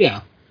 So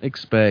yeah,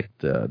 expect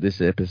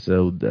this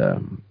episode.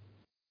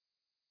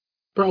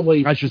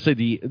 Probably, I should say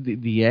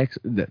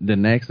the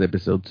next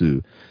episode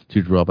to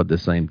drop at the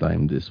same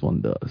time this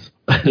one does.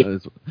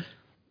 Yep.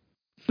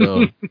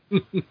 So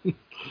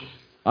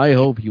I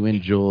hope you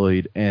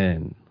enjoyed,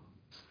 and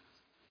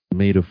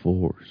may the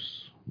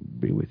Force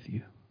be with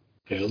you.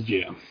 Hell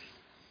yeah.